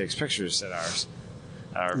everybody takes pictures at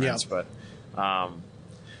our events. Yeah. But I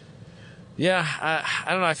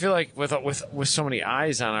don't know. I feel like with so many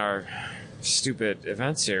eyes on our stupid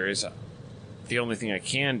event series, the only thing I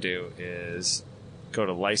can do is go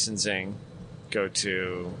to licensing, go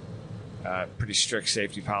to pretty strict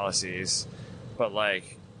safety policies, but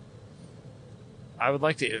like. I would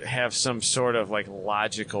like to have some sort of like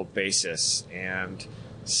logical basis and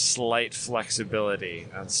slight flexibility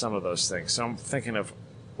on some of those things. So I'm thinking of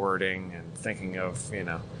wording and thinking of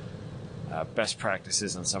best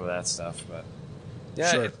practices on some of that stuff. But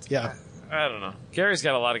yeah, I don't know. Gary's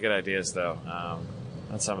got a lot of good ideas though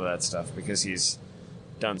on some of that stuff because he's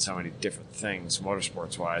done so many different things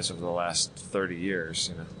motorsports wise over the last 30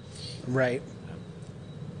 years. Right.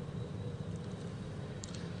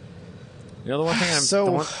 The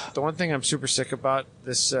one thing I'm super sick about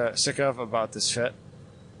this fit,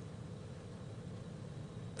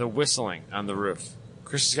 the whistling on the roof.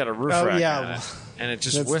 Chris has got a roof rack on it, and it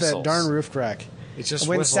just whistles. That darn roof rack. It just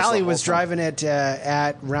when Sally was driving it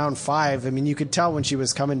at round 5, I mean, you could tell when she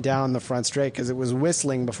was coming down the front straight because it was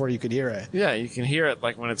whistling before you could hear it. Yeah, you can hear it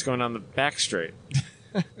like when it's going down the back straight.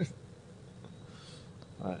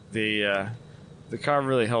 The car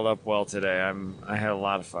really held up well today. I had a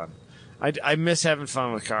lot of fun. I miss having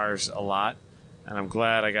fun with cars a lot, and I'm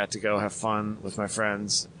glad I got to go have fun with my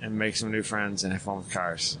friends and make some new friends and have fun with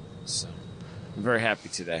cars. So I'm very happy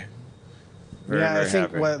today. I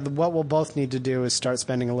think what we'll both need to do is start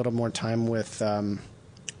spending a little more time with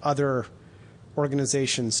other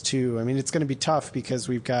organizations too. I mean, it's going to be tough because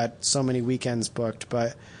we've got so many weekends booked,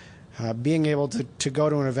 but being able to go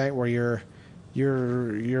to an event where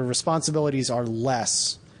your responsibilities are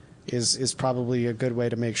less is probably a good way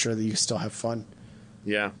to make sure that you still have fun.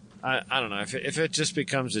 Yeah. I don't know. If it just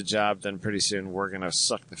becomes a job, then pretty soon we're going to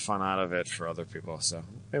suck the fun out of it for other people. So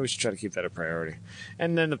maybe we should try to keep that a priority.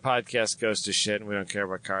 And then the podcast goes to shit and we don't care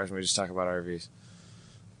about cars and we just talk about RVs.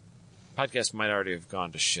 Podcast might already have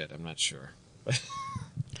gone to shit. I'm not sure.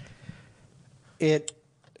 It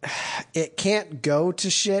can't go to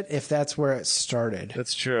shit if that's where it started.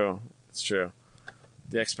 That's true. It's true.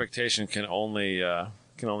 The expectation can only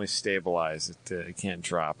stabilize. It can't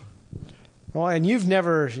drop. Well, and you've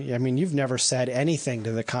never said anything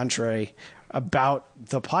to the contrary about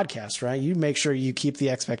the podcast, right? You make sure you keep the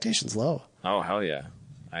expectations low. Oh, hell yeah.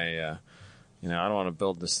 I don't want to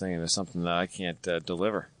build this thing into something that I can't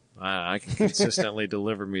deliver. I can consistently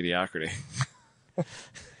deliver mediocrity.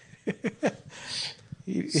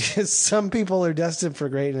 Some people are destined for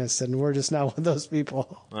greatness, and we're just not one of those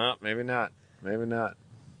people. Well, maybe not. Maybe not.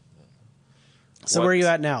 So where are you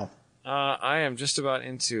at now? I am just about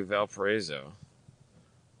into Valparaiso.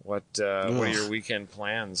 What are your weekend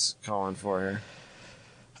plans calling for here?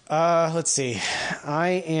 Let's see.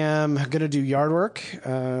 I am going to do yard work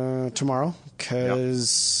tomorrow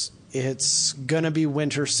because it's going to be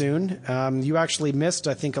winter soon. You actually missed,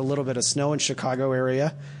 I think, a little bit of snow in Chicago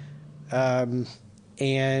area. And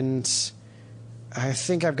I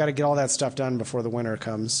think I've got to get all that stuff done before the winter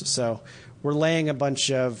comes. So we're laying a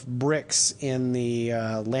bunch of bricks in the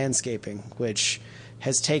landscaping, which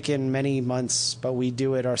has taken many months, but we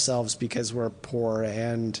do it ourselves because we're poor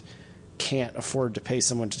and can't afford to pay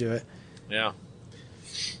someone to do it. Yeah.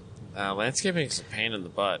 Landscaping is a pain in the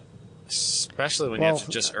butt. Especially when you have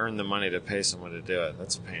to just earn the money to pay someone to do it.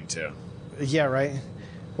 That's a pain, too. Yeah, right.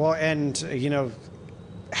 Well, and,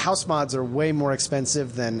 house mods are way more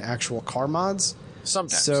expensive than actual car mods.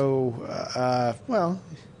 Sometimes. So,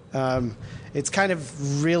 it's kind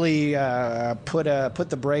of really put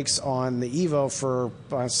the brakes on the Evo for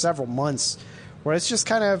several months, where it's just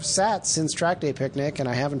kind of sat since Track Day Picnic, and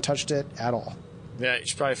I haven't touched it at all. Yeah, you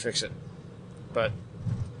should probably fix it. But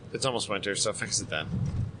it's almost winter, so fix it then.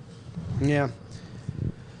 Yeah.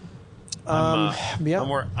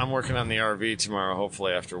 I'm working on the RV tomorrow,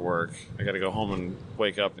 hopefully after work. I got to go home and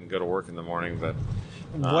wake up and go to work in the morning. But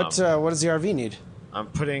what does the RV need? I'm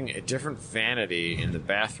putting a different vanity in the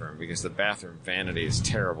bathroom because the bathroom vanity is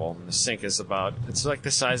terrible. And the sink is it's like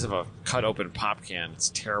the size of a cut open pop can. It's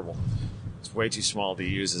terrible. It's way too small to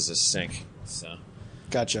use as a sink. So,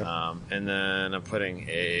 gotcha. And then I'm putting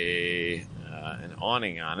an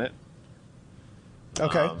awning on it.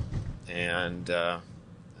 Okay. And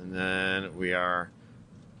then we are,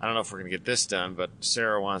 I don't know if we're going to get this done, but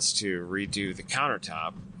Sarah wants to redo the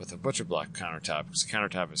countertop with a butcher block countertop because the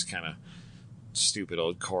countertop is kind of stupid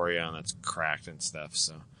old Corian that's cracked and stuff.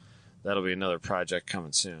 So that'll be another project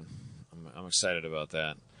coming soon. I'm excited about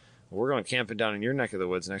that. We're going camping down in your neck of the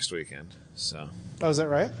woods next weekend. So. Oh, is that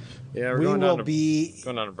right? Yeah, we're going down to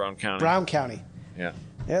Brown County. Brown County. Yeah.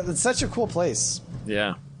 Yeah, it's such a cool place.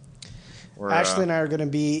 Yeah. Ashley and I are going to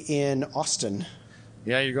be in Austin.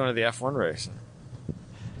 Yeah, you're going to the F1 race.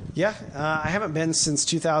 Yeah, I haven't been since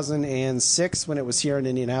 2006 when it was here in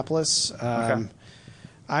Indianapolis. Okay.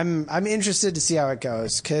 I'm interested to see how it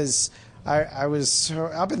goes because I was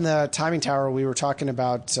up in the timing tower. We were talking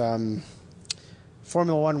about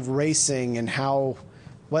Formula One racing and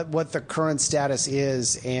what the current status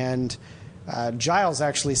is, and Giles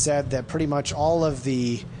actually said that pretty much all of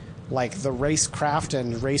the racecraft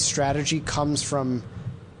and race strategy comes from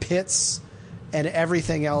pits, and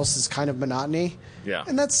everything else is kind of monotony. Yeah,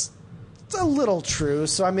 and that's a little true.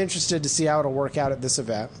 So I'm interested to see how it'll work out at this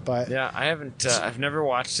event. But yeah, I haven't. I've never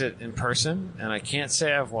watched it in person, and I can't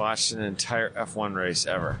say I've watched an entire F1 race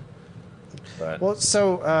ever. But. Well,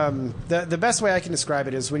 so the best way I can describe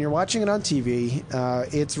it is when you're watching it on TV,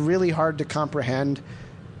 it's really hard to comprehend.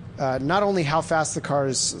 Not only how fast the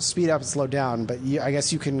cars speed up and slow down, but I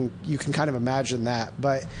guess you can kind of imagine that.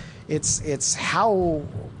 But it's how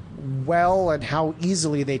well and how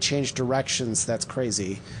easily they change directions that's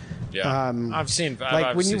crazy. Yeah, I've seen.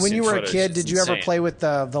 When you were a kid, did you ever play with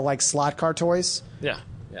the slot car toys? Yeah.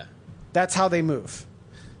 That's how they move.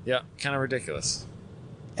 Yeah, kind of ridiculous.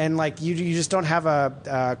 And you just don't have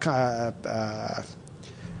a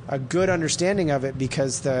good understanding of it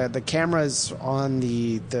because the cameras on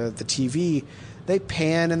the TV, they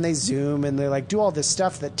pan and they zoom and they do all this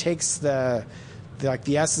stuff that takes the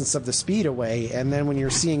essence of the speed away. And then when you're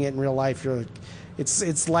seeing it in real life,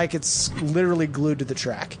 it's like it's literally glued to the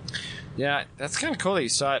track. Yeah, that's kind of cool that you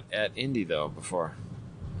saw it at Indy though before.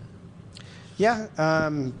 Yeah,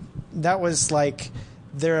 that was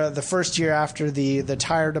the first year after the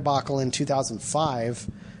tire debacle in 2005.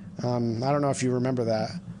 I don't know if you remember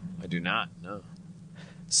that. I do not, no.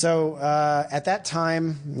 So at that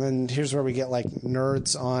time, and here's where we get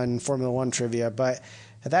nerds on Formula One trivia, but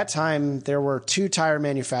at that time there were two tire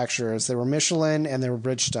manufacturers. There were Michelin and there were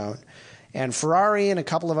Bridgestone. And Ferrari and a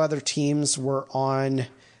couple of other teams were on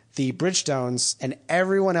the Bridgestones, and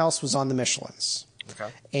everyone else was on the Michelins. Okay.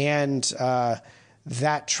 And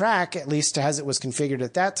that track, at least as it was configured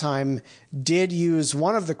at that time, did use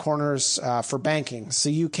one of the corners for banking. So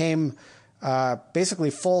you came basically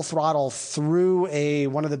full throttle through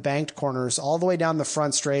one of the banked corners all the way down the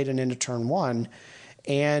front straight and into turn one.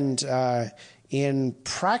 And in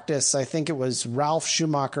practice, I think it was Ralf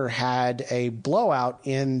Schumacher had a blowout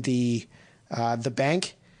in the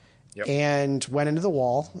bank. Yep. And went into the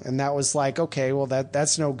wall, and that was okay, well,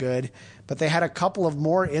 that's no good. But they had a couple of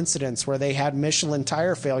more incidents where they had Michelin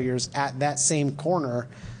tire failures at that same corner,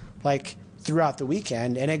 throughout the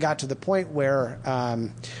weekend, and it got to the point where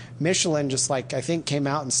Michelin just I think came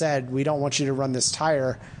out and said, we don't want you to run this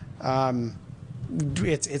tire.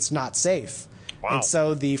 It's not safe. Wow. And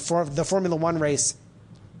so the Formula One race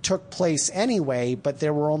took place anyway, but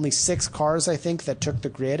there were only 6 cars, I think, that took the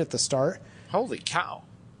grid at the start. Holy cow.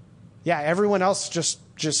 Yeah, everyone else just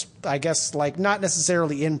I guess, like, not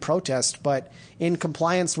necessarily in protest, but in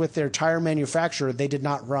compliance with their tire manufacturer, they did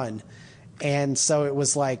not run. And so it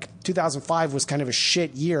was like 2005 was kind of a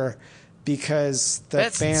shit year because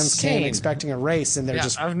the fans came expecting a race, and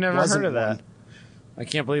I've never heard of that. One. I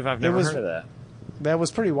can't believe I've never heard of that. That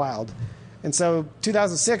was pretty wild. And so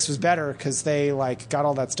 2006 was better because they like got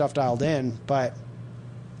all that stuff dialed in. But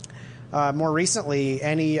more recently,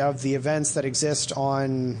 any of the events that exist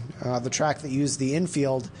on the track that use the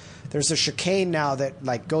infield, there's a chicane now that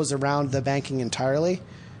like goes around the banking entirely.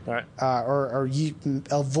 All right. Or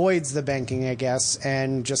avoids the banking, I guess,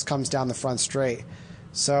 and just comes down the front straight.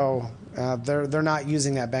 So they're not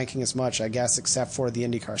using that banking as much, I guess, except for the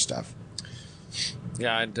IndyCar stuff.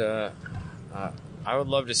 Yeah, I would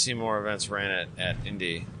love to see more events ran at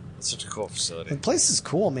Indy. It's such a cool facility. The place is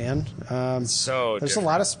cool, man. So there's a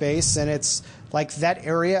lot of space, and it's like that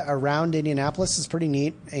area around Indianapolis is pretty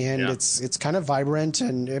neat, and it's kind of vibrant,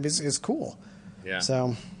 and it's cool. Yeah.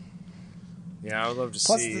 So. Yeah, I would love to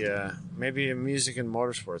see maybe a music and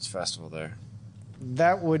motorsports festival there.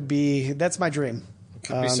 That's my dream. It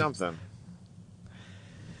could be something.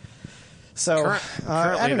 So currently,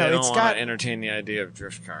 I don't know. They don't want to entertain the idea of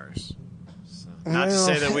drift cars. So, not to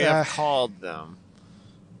say that we have called them.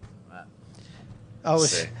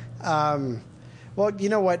 Well, you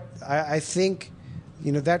know what? I think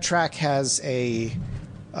that track has a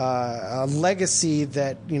legacy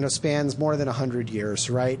that spans more than 100 years,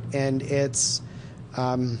 right? And it's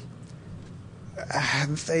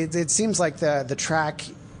it seems like the track,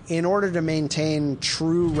 in order to maintain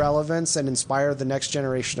true relevance and inspire the next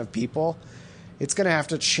generation of people, it's going to have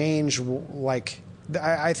to change. Like,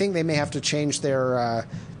 I think they may have to change their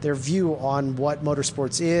view on what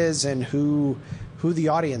motorsports is and who the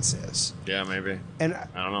audience is. Yeah, maybe. And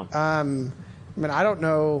I don't know. I mean, I don't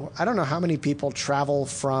know how many people travel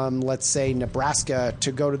from, let's say, Nebraska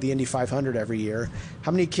to go to the Indy 500 every year.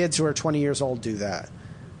 How many kids who are 20 years old do that?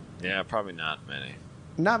 Yeah, probably not many.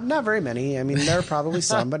 Not very many. I mean, there are probably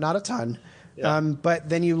some, but not a ton. Yeah. But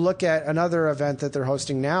then you look at another event that they're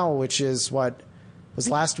hosting now, which is what was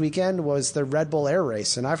last weekend, was the Red Bull Air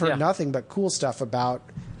Race. And I've heard nothing but cool stuff about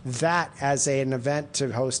that as an event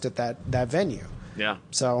to host at that venue. Yeah.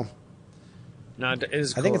 So no, it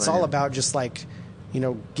is cool. I think it's all about just like,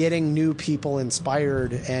 getting new people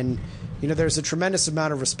inspired. And, there's a tremendous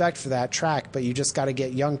amount of respect for that track, but you just got to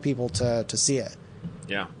get young people to see it.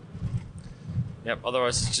 Yeah. Yep.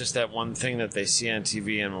 Otherwise, it's just that one thing that they see on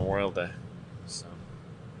TV on Memorial Day. So.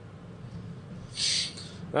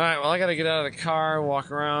 All right. Well, I got to get out of the car,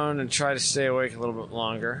 walk around, and try to stay awake a little bit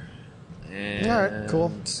longer. And all right.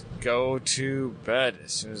 Cool. Go to bed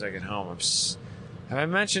as soon as I get home. Have I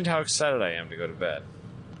mentioned how excited I am to go to bed?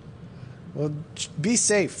 Well, be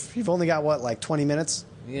safe. You've only got, like 20 minutes?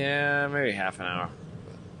 Yeah, maybe half an hour.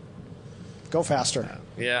 Go faster.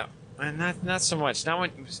 Yeah, and not so much. Now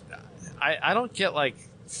when I don't get like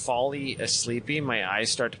folly asleepy, my eyes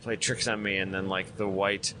start to play tricks on me, and then like the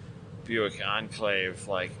white Buick Enclave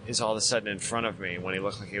like is all of a sudden in front of me when he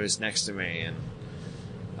looked like he was next to me, and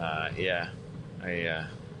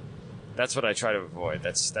that's what I try to avoid.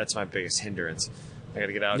 That's my biggest hindrance. I got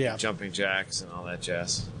to get out and jumping jacks and all that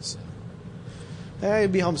jazz. So. You'll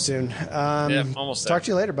be home soon. Almost there. Talk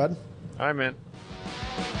to you later, bud. All right, man.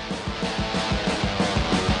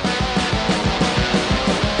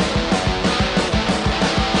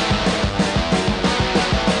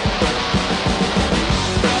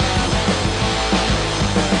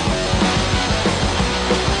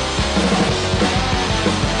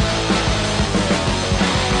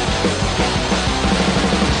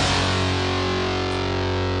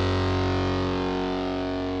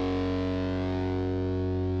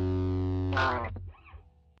 Wow.